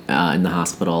in the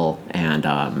hospital,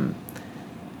 and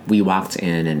we walked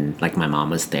in, and like my mom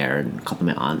was there, and a couple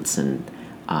of my aunts, and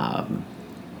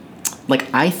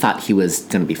like I thought he was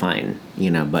gonna be fine,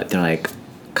 you know, but they're like,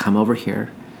 come over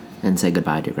here and say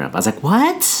goodbye to your grandpa. I was like,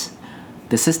 what?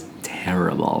 This is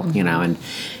terrible, you know? And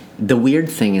the weird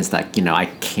thing is that, you know,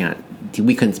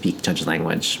 we couldn't speak each other's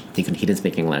language. He didn't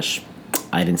speak English.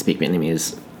 I didn't speak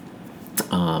Vietnamese.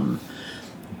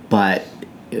 But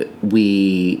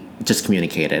we just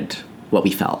communicated what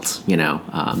we felt, you know,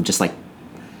 just like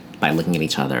by looking at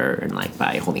each other and like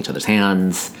by holding each other's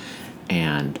hands.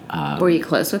 And were you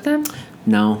close with them?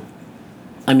 No.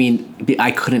 I mean, I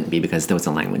couldn't be because there was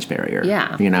a language barrier.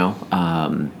 Yeah. You know?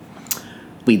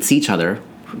 We'd see each other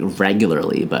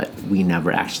regularly, but we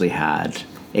never actually had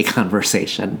a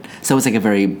conversation. So it was like a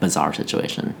very bizarre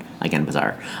situation. Again,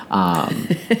 bizarre.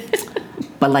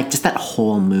 But like just that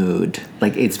whole mood,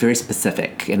 like it's very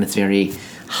specific and it's very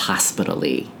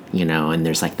hospital-y, you know? And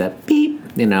there's like the beep,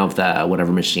 you know, of the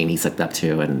whatever machine he's hooked up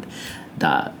to, and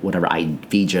the whatever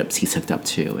IV drips he's hooked up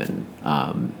to. And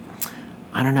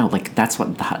I don't know, like that's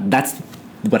what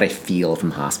I feel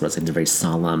from hospitals. It's very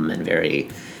solemn and very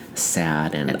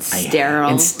sad and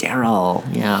sterile. Sterile,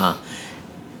 yeah,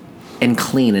 and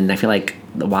clean. And I feel like,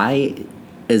 why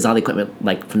is all the equipment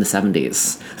like from the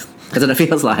 70s? That's what it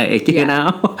feels like, you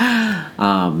know.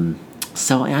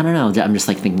 So I don't know. I'm just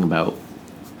like thinking about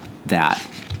that,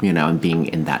 you know, and being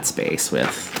in that space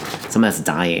with someone that's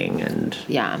dying, and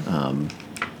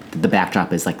the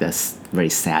backdrop is like this very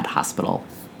sad hospital.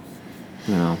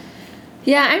 You know.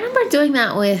 Yeah, I remember doing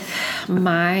that with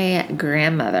my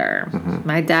grandmother,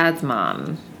 my dad's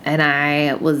mom, and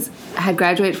I had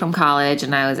graduated from college,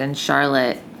 and I was in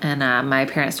Charlotte, and my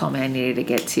parents told me I needed to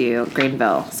get to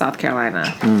Greenville, South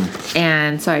Carolina,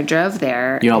 and so I drove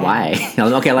there. You know why?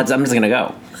 Okay, I'm just gonna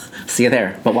go. See you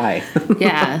there, but why?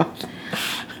 Yeah,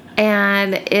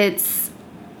 and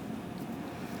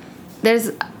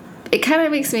it kind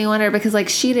of makes me wonder, because like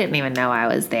she didn't even know I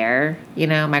was there, you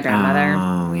know, my grandmother.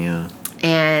 Oh, yeah.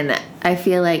 And I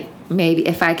feel like maybe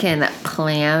if I can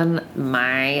plan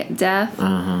my death.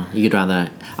 You'd rather,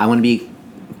 I want to be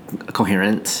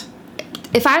coherent.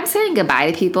 If I'm saying goodbye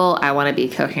to people, I want to be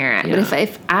coherent. Yeah. But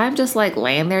if I'm just like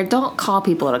laying there, don't call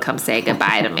people to come say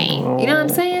goodbye to me. You know what I'm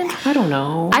saying? I don't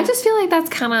know. I just feel like that's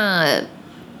kind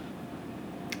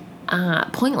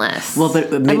of pointless. Well, but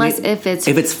maybe unless if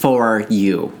it's for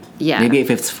you. Yeah. Maybe if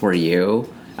it's for you,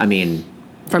 I mean,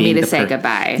 for me to say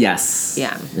goodbye. Yes.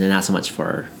 Yeah. And not so much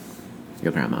for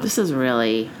your grandma. This is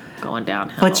really going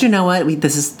downhill. But you know what?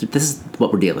 This is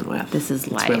what we're dealing with. This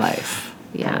is life. It's real life.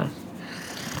 Yeah.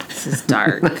 This is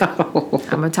dark. I'm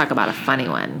going to talk about a funny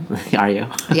one. Are you?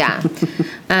 Yeah.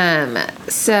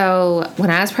 So when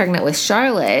I was pregnant with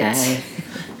Charlotte,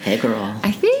 hey girl.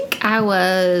 I think I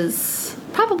was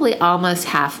probably almost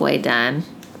halfway done.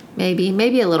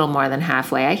 Maybe a little more than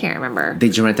halfway. I can't remember.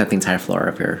 Did you rent out the entire floor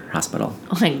of your hospital?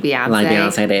 Like Beyonce? Like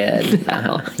Beyonce did.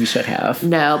 No. You should have.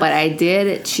 No, but I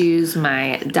did choose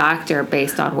my doctor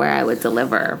based on where I would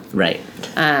deliver. Right.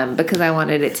 Because I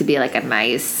wanted it to be like a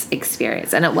nice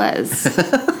experience. And it was.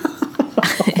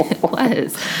 It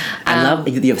was. I love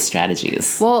that you have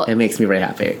strategies. Well, it makes me very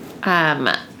happy.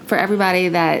 For everybody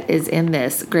that is in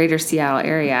this greater Seattle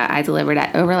area, I delivered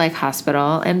at Overlife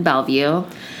Hospital in Bellevue.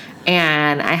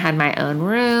 And I had my own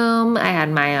room. I had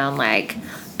my own, like,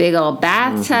 big old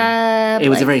bathtub. It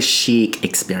was a very chic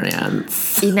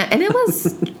experience. You know, and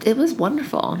it was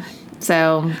wonderful.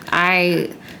 So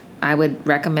I would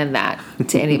recommend that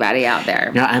to anybody out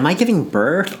there. Now, am I giving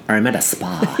birth or am I at a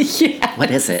spa? Yeah.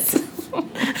 What is it?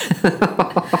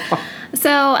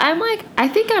 So I'm like, I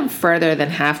think I'm further than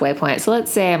halfway point. So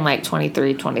let's say I'm like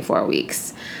 23, 24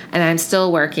 weeks. And I'm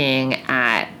still working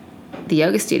at the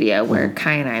yoga studio where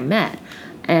Kai and I met.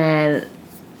 And,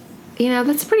 you know,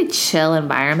 that's a pretty chill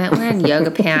environment. We're in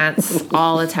yoga pants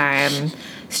all the time,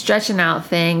 stretching out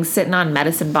things, sitting on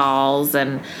medicine balls.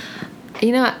 And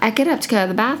I get up to go to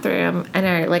the bathroom, and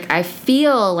I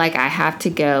feel like I have to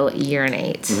go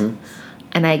urinate. Mm-hmm.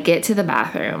 And I get to the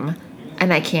bathroom,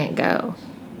 and I can't go.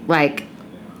 Like,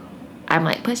 I'm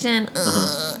like pushing,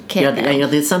 can't go.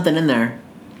 There's something in there.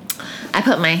 I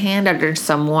put my hand under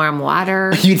some warm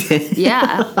water. You did?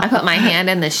 Yeah. I put my hand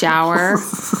in the shower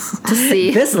to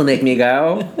see. This will make me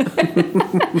go.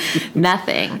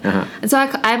 Nothing. Uh-huh. And so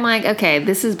I'm like, okay,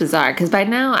 this is bizarre, because by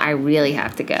now I really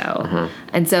have to go. Uh-huh.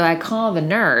 And so I call the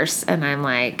nurse, and I'm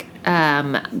like,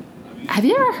 have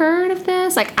you ever heard of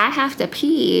this? Like, I have to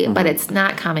pee, but it's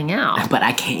not coming out. But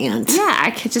I can't. Yeah,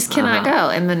 I just cannot go.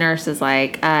 And the nurse is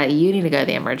like, you need to go to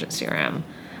the emergency room.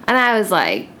 And I was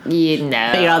like, You're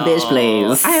a bitch,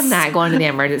 please. I am not going to the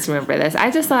emergency room for this. I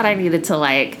just thought I needed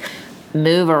to,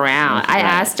 move around. I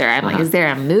asked her, I'm like, is there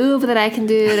a move that I can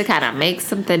do to kind of make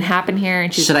something happen here?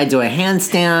 And Should I do a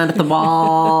handstand at the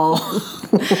wall?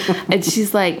 And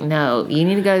she's like, no, you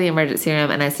need to go to the emergency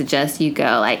room, and I suggest you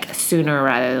go, sooner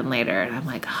rather than later. And I'm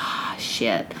like,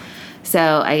 shit.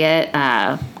 So I get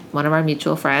one of our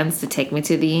mutual friends to take me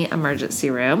to the emergency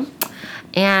room.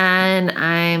 And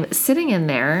I'm sitting in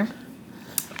there,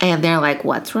 and they're like,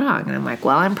 what's wrong? And I'm like,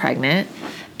 well, I'm pregnant,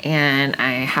 and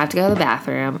I have to go to the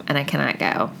bathroom, and I cannot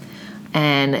go.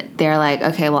 And they're like,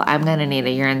 okay, well, I'm going to need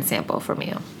a urine sample from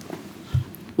you.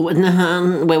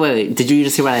 Wait. Did you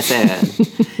just hear what I said?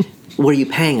 Were you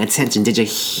paying attention? Did you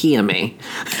hear me?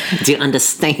 Do you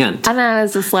understand? And I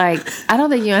was just like, I don't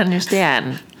think you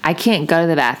understand. I can't go to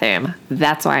the bathroom.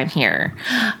 That's why I'm here.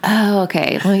 Oh,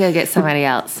 okay. Let me go get somebody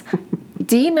else.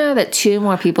 Do you know that 2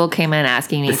 more people came in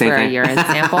asking me for a urine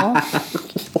sample?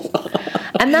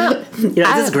 And that...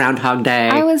 this is Groundhog Day.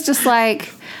 I was just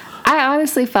like... I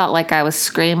honestly felt like I was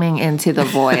screaming into the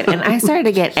void. And I started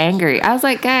to get angry. I was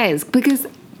like, guys, because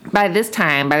by the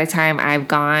time I've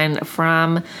gone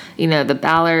from, the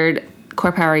Ballard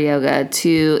Core Power Yoga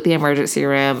to the emergency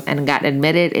room and gotten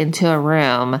admitted into a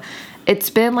room, it's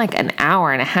been an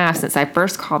hour and a half since I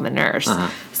first called the nurse. Uh-huh.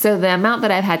 So the amount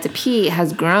that I've had to pee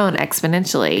has grown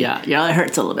exponentially. Yeah, it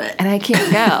hurts a little bit. And I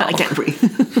can't go. I can't breathe.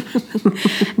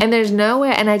 And there's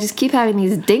nowhere, and I just keep having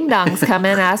these ding-dongs come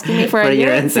in asking me for a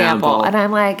urine sample. And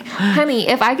I'm like, honey,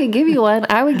 if I could give you one,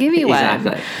 I would give you one.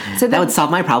 Exactly. So that would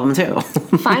solve my problem, too.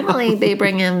 Finally, they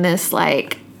bring in this,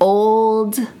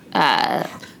 old...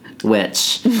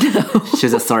 Witch. No. She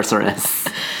was a sorceress.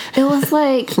 It was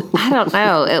I don't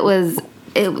know.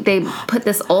 They put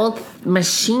this old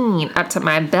machine up to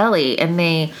my belly, and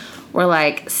they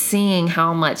were seeing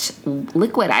how much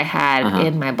liquid I had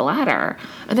in my bladder.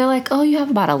 And they're like, oh, you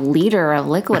have about 1 liter of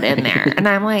liquid in there. And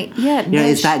I'm like, yeah. No,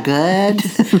 is that good?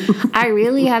 I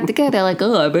really have to go. They're like,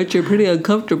 oh, I bet you're pretty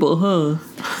uncomfortable, huh?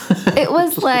 It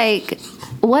was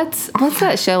what's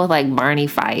that show with Barney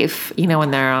Fife?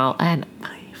 When they're all...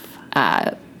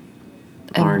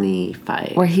 Barney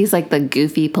Fife. Where he's the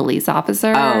goofy police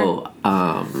officer. Oh,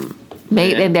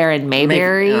 and they're in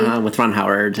Mayberry. With Ron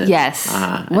Howard. Yes.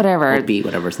 Whatever.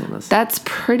 Whatever his name was. That's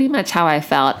pretty much how I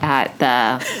felt at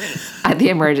the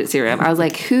emergency room. I was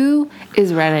like, who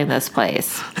is running this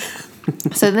place?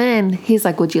 So then he's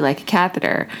like, would you like a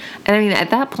catheter? And I mean, at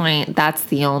that point, that's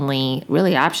the only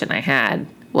really option I had,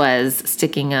 was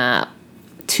sticking a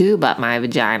tube up my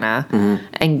vagina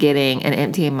and getting and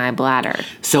emptying my bladder.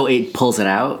 So it pulls it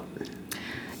out?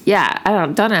 Yeah.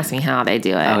 Don't ask me how they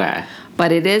do it. Okay.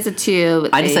 But it is a tube.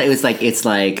 I just thought it was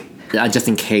it's just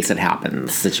in case it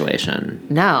happens situation.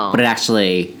 No. But it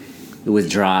actually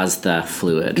withdraws the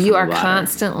fluid from You are the bladder.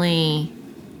 constantly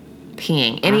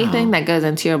peeing. Anything that goes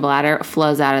into your bladder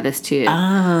flows out of this tube.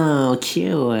 Oh,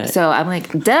 cute. So I'm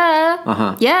like,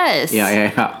 duh. Yes.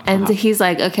 Yeah. And he's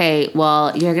like, okay,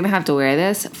 well, you're going to have to wear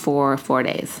this for 4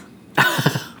 days.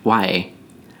 Why?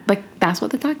 That's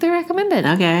what the doctor recommended.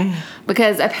 Okay.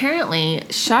 Because apparently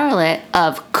Charlotte,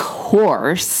 of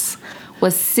course,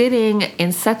 was sitting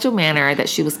in such a manner that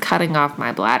she was cutting off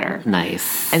my bladder.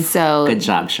 Nice. And so... Good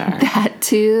job, Char. That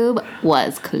tube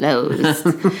was closed.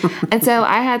 And so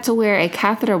I had to wear a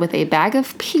catheter with a bag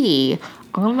of pee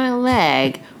on my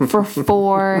leg for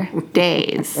 4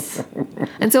 days.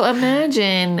 And so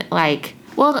imagine, I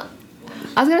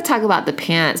was going to talk about the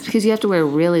pants, because you have to wear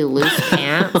really loose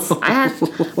pants.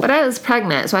 But I was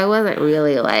pregnant, so I wasn't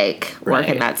really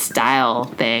working that style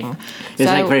thing. It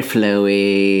was very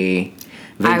flowy,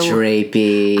 very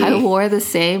drapey. I wore the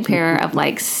same pair of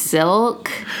like silk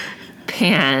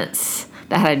pants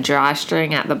that had a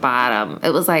drawstring at the bottom.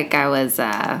 It was like I was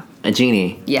a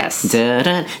genie. Yes. Da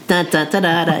da da da da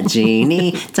da da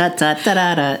genie da da da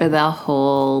da da. For the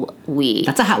whole week.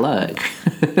 That's a hot look.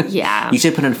 Yeah. You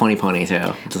should put in a funny pony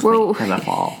too. Just like, have that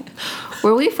fall.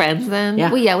 Were we friends then?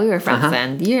 Yeah. Well, yeah, we were friends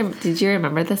then. Did you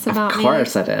remember this about me? Of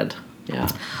course I did. Yeah.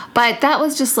 But that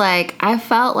was just like, I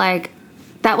felt like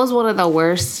that was one of the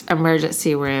worst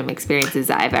emergency room experiences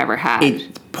I've ever had.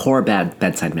 Poor bad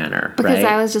bedside manner, because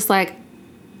right? I was just like,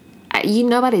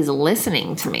 nobody's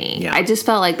listening to me. Yeah. I just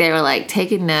felt like they were like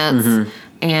taking notes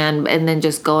and then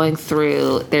just going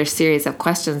through their series of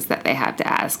questions that they had to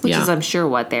ask, which is, I'm sure,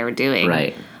 what they were doing.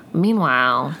 Right.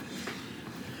 Meanwhile,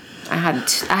 I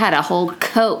had a whole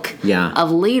Coke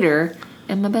of liter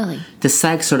in my belly. To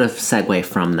sort of segue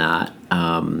from that,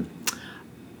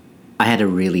 I had a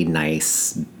really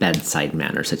nice bedside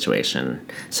manner situation.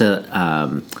 So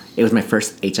it was my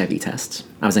first HIV test.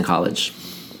 I was in college,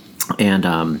 and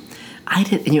I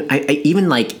did. I even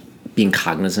like being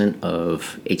cognizant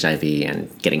of HIV and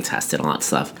getting tested and all that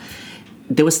stuff.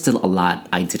 There was still a lot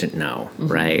I didn't know,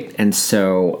 right? And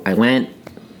so I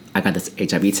got this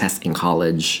HIV test in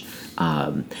college.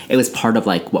 It was part of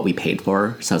like what we paid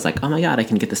for, so I was like, oh my God, I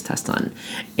can get this test done,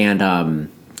 and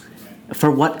for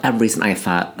whatever reason, I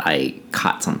thought I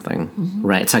caught something,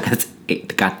 right? So I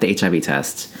got the HIV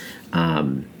test.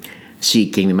 She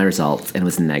gave me my results, and it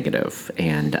was negative.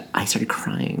 And I started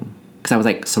crying because I was,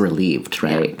 like, so relieved,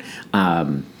 right?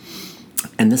 Yeah.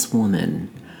 And this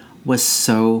woman was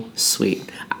so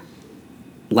sweet.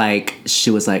 Like,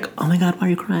 she was like, oh, my God, why are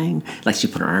you crying? Like, she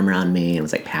put her arm around me and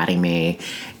was, like, patting me.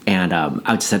 And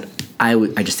I just said,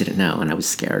 I just didn't know, and I was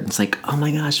scared. It's like, oh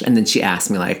my gosh. And then she asked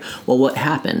me like, well, what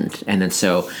happened? And then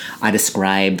so I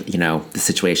described, the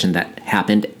situation that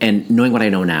happened. And knowing what I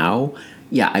know now,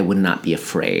 I would not be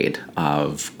afraid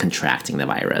of contracting the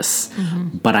virus.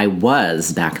 But I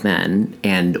was back then.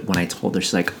 And when I told her,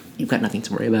 she's like, you've got nothing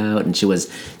to worry about. And she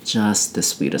was just the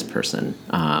sweetest person.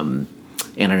 And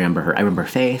I remember her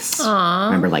face. Aww. I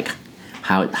remember like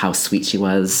how sweet she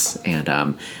was. And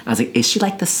I was like, is she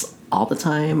like this all the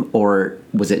time, or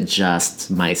was it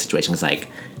just my situation? Because, like,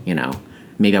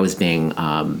 maybe I was being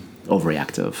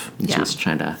overreactive, and she was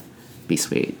trying to be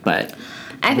sweet. But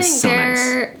I think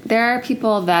there are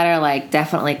people that are like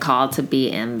definitely called to be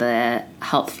in the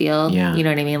health field. Yeah. You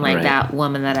know what I mean? Like that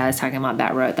woman that I was talking about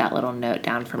that wrote that little note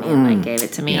down for me and like gave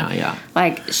it to me. Yeah.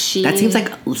 Like that seems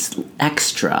like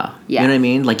extra. Yeah. You know what I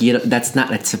mean? Like that's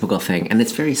not a typical thing, and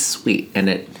it's very sweet, and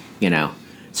it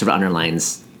sort of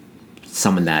underlines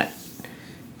someone that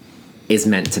is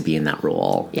meant to be in that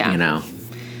role, in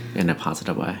a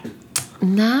positive way.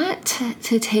 Not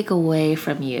to take away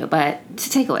from you, but to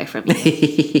take away from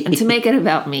you and to make it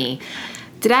about me.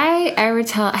 Did I ever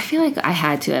I feel like I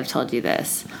had to have told you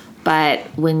this, but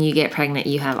when you get pregnant,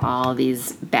 you have all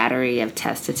these battery of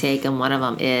tests to take, and one of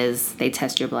them is they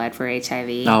test your blood for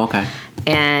HIV. Oh, okay.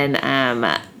 And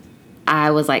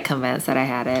I was like convinced that I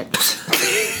had it.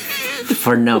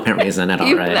 For no apparent reason at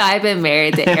all, right? I've been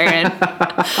married to Aaron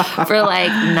for like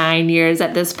 9 years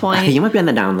at this point. You might be on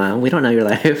the down low. We don't know your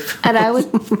life. And I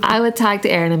would talk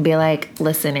to Aaron and be like,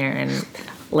 listen, Aaron,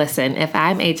 if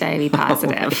I'm HIV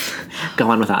positive. Go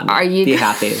on without me. Be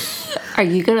happy. Are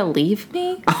you going to leave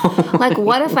me? Like,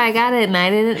 what if I got it and I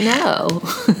didn't know?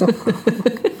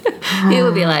 He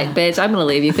would be like, bitch, I'm going to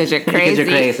leave you because you're crazy. Because you're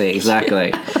crazy,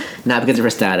 exactly. Not because of your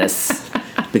status.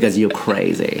 Because you're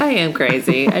crazy. I am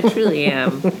crazy. I truly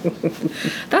am.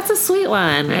 That's a sweet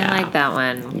one. Yeah. I like that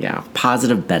one. Yeah.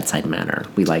 Positive bedside manner.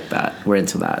 We like that. We're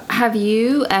into that. Have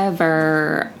you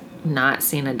ever not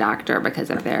seen a doctor because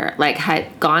of their, like, had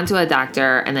gone to a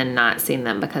doctor and then not seen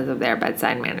them because of their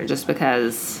bedside manner, just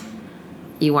because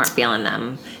you weren't feeling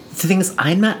them? The thing is,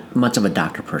 I'm not much of a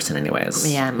doctor person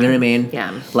anyways. Yeah. You know what I mean?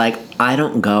 Yeah. Like, I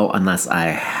don't go unless I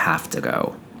have to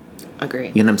go. Agree.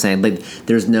 You know what I'm saying? Like,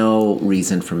 there's no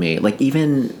reason for me. Like,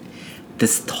 even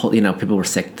this whole, people were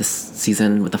sick this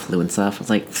season with the flu and stuff. I was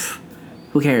like,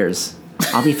 who cares?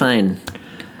 I'll be fine.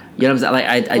 You know what I'm saying?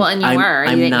 Like, well, and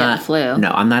you didn't get the flu. No,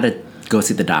 I'm not a go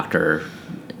see the doctor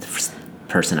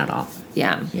person at all.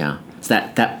 Yeah. Yeah. So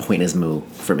that point is moo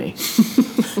for me.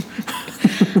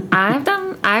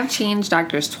 I've changed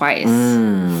doctors twice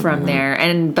from there,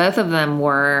 and both of them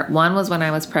one was when I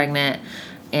was pregnant,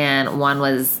 and one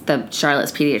was the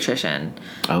Charlotte's pediatrician.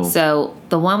 Oh. So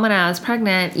the one when I was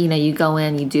pregnant, you go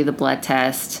in, you do the blood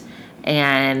test,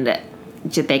 and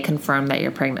they confirm that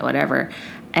you're pregnant, whatever.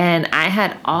 And I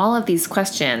had all of these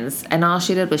questions, and all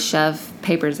she did was shove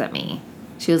papers at me.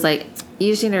 She was like,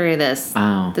 you just need to read this.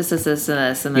 Oh. This, and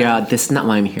this. And yeah, this is not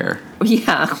why I'm here.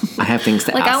 Yeah. I have things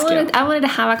to ask you. I wanted to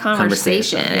have a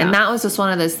conversation. Yeah. And that was just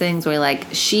one of those things where, like,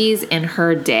 she's in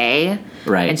her day.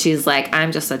 Right. And she's like,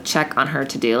 I'm just a check on her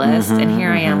to-do list. And here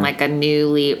I am, like, a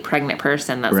newly pregnant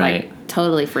person that's, like,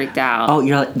 totally freaked out. Oh,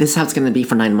 you're like, this is how it's going to be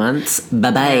for 9 months?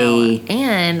 Bye-bye. No.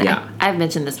 And Yeah. I've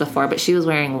mentioned this before, but she was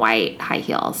wearing white high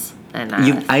heels. And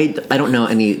I don't know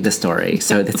the story,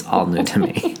 so it's all new to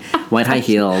me. White high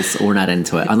heels, we're not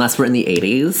into it. Unless we're in the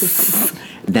 80s,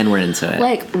 then we're into it.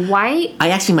 like white...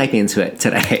 I actually might be into it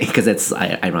today because it's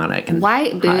ironic. And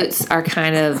white boots are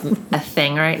kind of a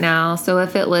thing right now. So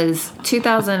if it was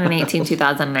 2018,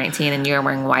 2019, and you were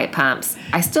wearing white pumps,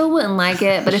 I still wouldn't like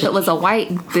it. But if it was a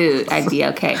white boot, I'd be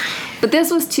okay. But this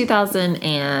was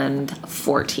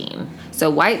 2014. So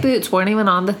white boots weren't even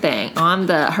on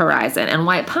the horizon, and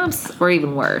white pumps were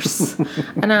even worse.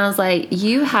 And I was like,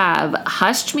 you have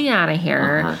hushed me out of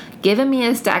here, given me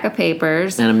a stack of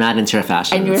papers. And I'm not into your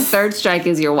fashion. And your third strike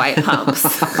is your white pumps.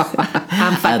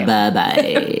 I'm fucking...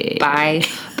 Bye-bye. Bye.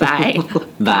 Bye.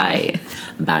 Bye.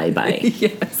 Bye-bye.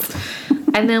 Yes.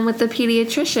 And then with the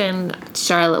pediatrician,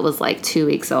 Charlotte was like 2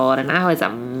 weeks old, and I was a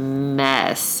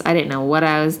mess. I didn't know what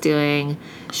I was doing.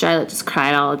 Charlotte just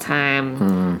cried all the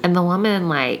time. And the woman,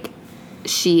 like,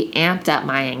 she amped up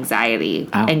my anxiety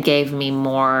and gave me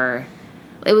more.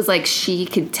 It was like she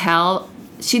could tell.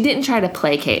 She didn't try to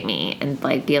placate me and,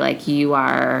 like, be like, you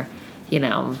are,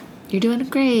 you're doing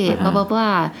great, blah, blah,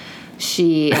 blah.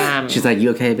 She's like,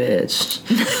 you okay, bitch?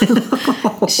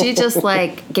 She just,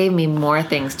 like, gave me more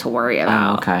things to worry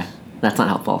about. Oh, okay. That's not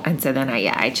helpful. And so then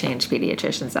I changed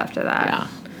pediatricians after that. Yeah.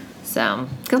 So,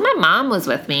 because my mom was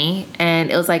with me,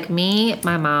 and it was like me,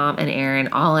 my mom, and Aaron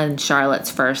all in Charlotte's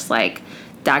first, like,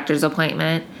 doctor's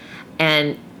appointment.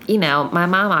 And, my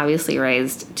mom obviously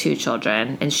raised 2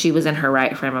 children, and she was in her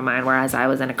right frame of mind, whereas I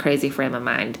was in a crazy frame of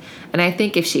mind. And I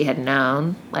think if she had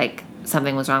known, like,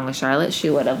 something was wrong with Charlotte, she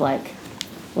would have, like,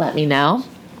 let me know.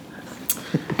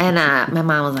 And my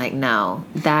mom was like, no,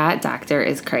 that doctor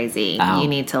is crazy. Ow. You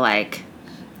need to, like...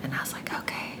 And I was like,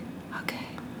 okay.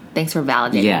 Thanks for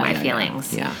validating my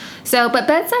feelings. Yeah. So, but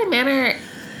bedside manner,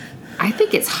 I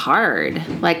think it's hard.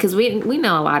 Like, because we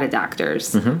know a lot of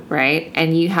doctors, right?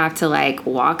 And you have to, like,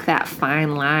 walk that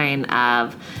fine line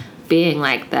of being,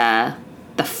 like, the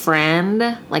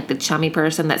friend, like, the chummy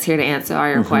person that's here to answer all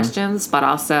your questions, but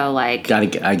also, like... Gotta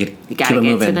get to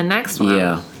the next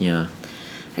one. Yeah.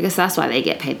 I guess that's why they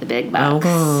get paid the big bucks.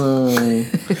 Oh.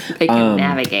 They can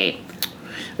navigate.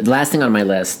 The last thing on my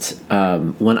list,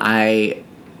 when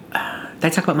did I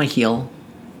talk about my heel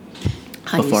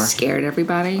How before? you scared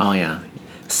everybody? Oh, yeah.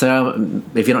 So,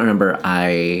 if you don't remember,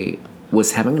 I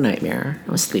was having a nightmare.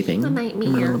 I was sleeping. A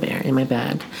nightmare. In my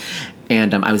bed.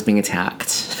 And I was being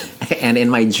attacked. And in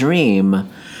my dream,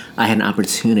 I had an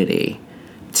opportunity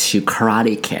to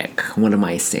karate kick one of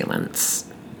my assailants.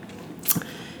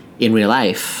 In real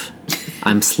life,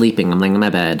 I'm sleeping. I'm laying in my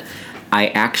bed. I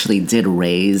actually did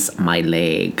raise my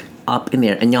leg up in the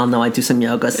air. And y'all know I do some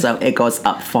yoga, so it goes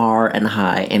up far and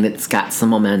high, and it's got some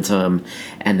momentum.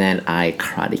 And then I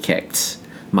karate kicked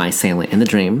my assailant in the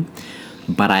dream.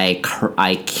 But I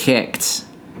kicked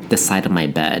the side of my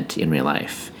bed in real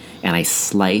life. And I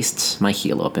sliced my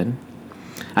heel open.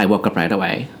 I woke up right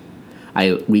away.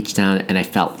 I reached down and I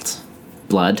felt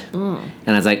blood. And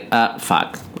I was like,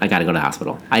 fuck, I gotta go to the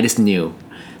hospital. I just knew.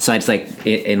 So I just, like,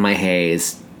 in my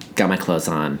haze, got my clothes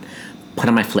on, put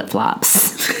on my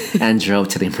flip-flops, and drove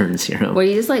to the emergency room. Were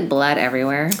you just, like, blood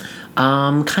everywhere?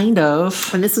 Kind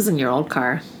of. And this was in your old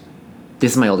car.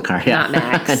 This is my old car, yeah.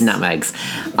 Not Meg's. Not Meg's.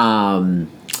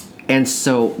 And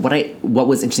so what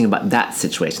was interesting about that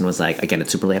situation was, like, again,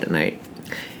 it's super late at night,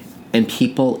 and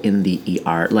people in the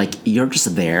ER, like, you're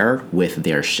just there with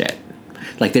their shit.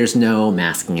 Like, there's no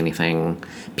masking anything.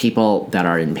 People that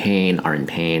are in pain,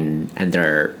 and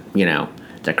they're,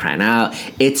 they're crying out.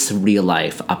 It's real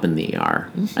life up in the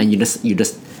ER. And you just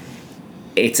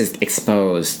it's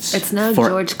exposed. It's no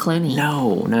George Clooney.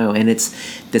 No. And it's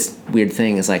this weird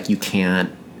thing is, like, you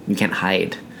can't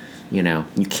hide, you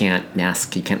can't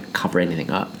mask, you can't cover anything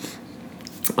up.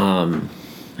 And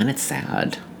it's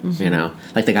sad,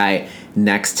 like the guy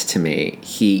next to me,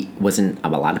 he wasn't in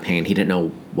a lot of pain. He didn't know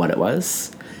what it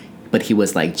was, but he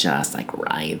was, like, just, like,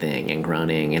 writhing and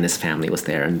groaning, and his family was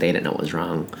there and they didn't know what was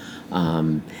wrong.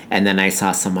 And then I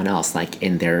saw someone else, like,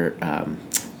 in their,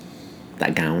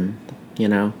 that gown,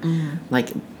 like,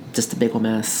 just a big old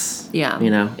mess.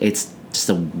 Yeah. It's just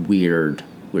a weird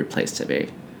place to be.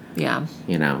 Yeah.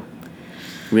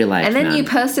 Real life. And then man. you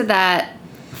posted that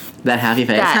happy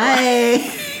face.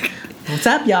 Hi. What's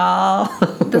up, y'all?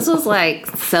 This was, like,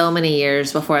 so many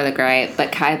years before the Gripe,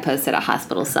 but Kai posted a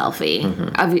hospital selfie.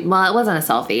 Well, it wasn't a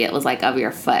selfie. It was, like, of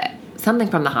your foot. Something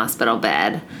from the hospital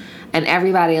bed. And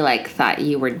everybody, like, thought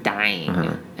you were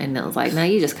dying. And it was like, no,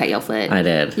 you just cut your foot. I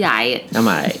did. Yeah. I'm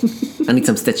all right. I need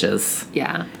some stitches.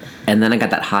 Yeah. And then I got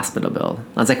that hospital bill.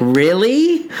 I was like,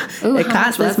 really? Ooh, It how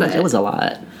cost much this was much? it? It was a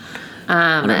lot.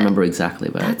 I don't remember exactly,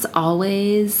 but That's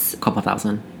always... a couple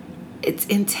thousand. It's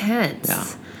intense. Yeah.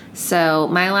 So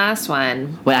my last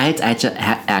one... Well, I had to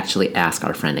actually ask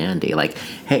our friend Andy, like,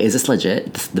 hey, is this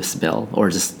legit, this bill? Or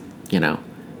is this,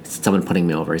 someone putting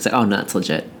me over? He's like, oh, no, it's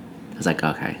legit. I was like,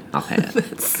 okay, I'll pay it.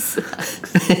 That sucks.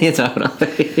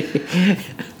 Totally.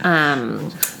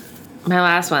 My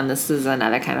last one, this is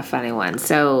another kind of funny one.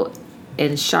 So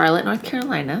in Charlotte, North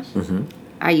Carolina,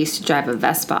 I used to drive a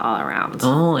Vespa all around.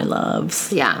 Oh, I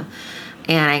love. Yeah.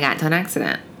 And I got into an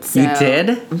accident. So, You did?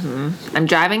 Mm-hmm. I'm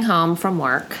driving home from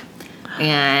work,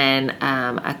 and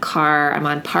I'm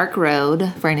on Park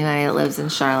Road, for anybody that lives in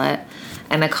Charlotte,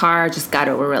 and a car just got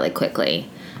over really quickly.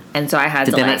 And so I had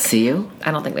Did to, they not see you?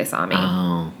 I don't think they saw me.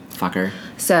 Oh, fucker.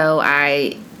 So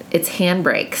it's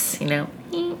handbrakes,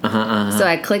 So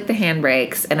I clicked the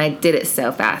handbrakes, and I did it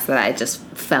so fast that I just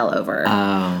fell over.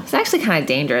 Oh. It's actually kind of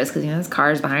dangerous because, this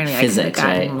car's behind me. Physics, I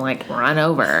could have gotten, run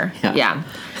over. Yeah.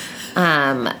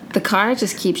 The car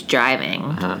just keeps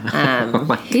driving.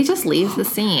 He just leaves the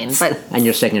scene. But And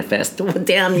you're shaking your fist.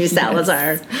 Damn you,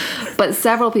 Salazar. But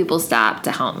several people stopped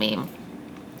to help me.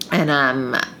 And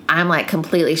I'm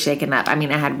completely shaken up. I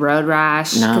mean, I had road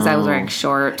rash because I was wearing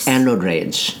shorts. And road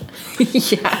rage.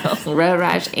 Yeah, road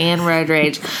rash and road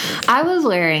rage. I was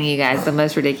wearing, you guys, the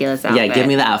most ridiculous outfit. Yeah, give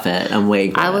me the outfit. I'm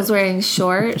waiting for I was wearing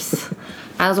shorts.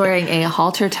 I was wearing a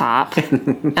halter top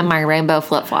and my rainbow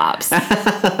flip-flops.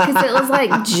 Because it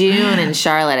was June in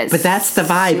Charlotte. It's But that's the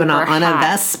vibe on a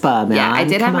Vespa, man. Yeah, I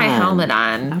did have my helmet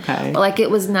on. Okay. But it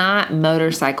was not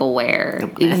motorcycle wear,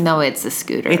 even though it's a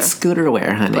scooter. It's scooter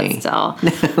wear, honey. But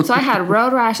still. So I had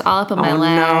road rash all up on my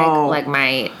leg.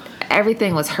 No.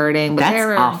 Everything was hurting. But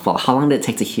That's awful. How long did it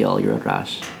take to heal your road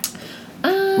rash?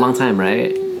 Long time,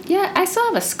 right? Yeah, I still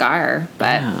have a scar,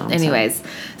 but anyways.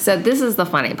 So this is the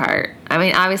funny part. I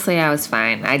mean, obviously I was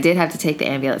fine. I did have to take the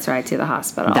ambulance ride to the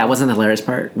hospital. That wasn't the hilarious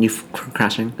part? You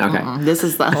crashing? Okay. Mm-mm, this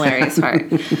is the hilarious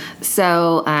part.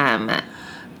 So I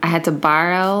had to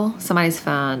borrow somebody's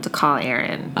phone to call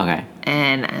Aaron. Okay.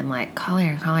 And I'm like, call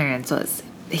Aaron. So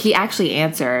he actually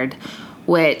answered,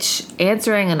 which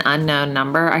answering an unknown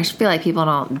number, I just feel like people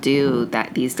don't do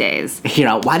that these days.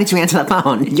 Why did you answer that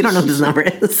phone? You don't know who this number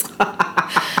is.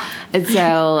 And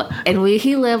so,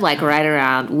 he lived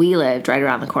we lived right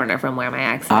around the corner from where my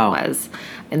accident was.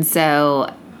 And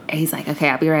so he's like, okay,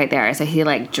 I'll be right there. So he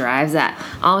drives up.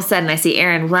 All of a sudden I see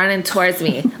Aaron running towards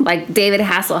me like David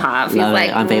Hasselhoff. He's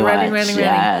running.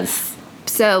 Yes.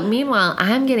 So meanwhile,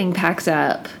 I'm getting packed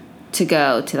up to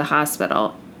go to the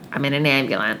hospital. I'm in an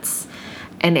ambulance.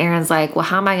 And Aaron's like, well,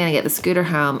 how am I going to get the scooter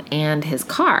home and his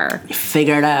car?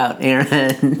 Figure it out,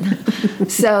 Aaron.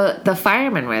 So the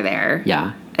firemen were there.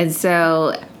 Yeah. And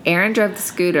so Aaron drove the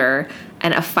scooter,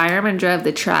 and a fireman drove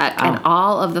the truck, and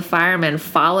all of the firemen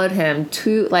followed him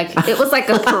to, it was like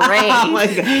a parade. Oh my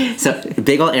God. So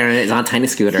big old Aaron is on a tiny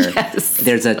scooter. Yes.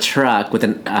 There's a truck with a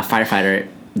firefighter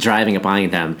driving up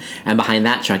behind them, and behind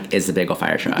that truck is the big old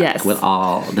fire truck. Yes. With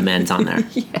all the men's on there.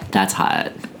 Yeah. That's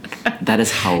hot. That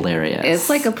is hilarious. It's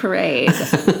like a parade.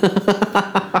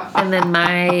 And then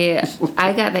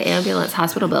I got the ambulance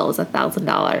hospital bill was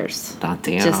 $1,000. Oh,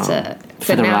 damn.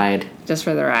 For the ride. Just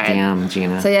for the ride. Damn,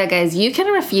 Gina. So yeah, guys, you can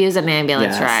refuse an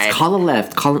ambulance ride. Call a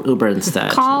Lyft. Call an Uber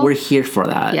instead. We're here for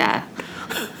that. Yeah.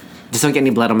 Just don't get any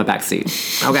blood on my backseat.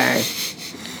 Okay.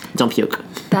 Don't puke.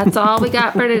 That's all we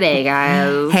got for today,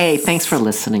 guys. Hey, thanks for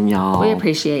listening, y'all. We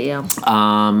appreciate you.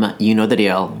 You know the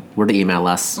deal. Where to email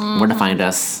us. Where to find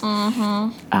us.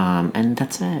 And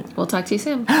that's it. We'll talk to you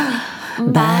soon.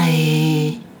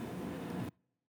 Bye.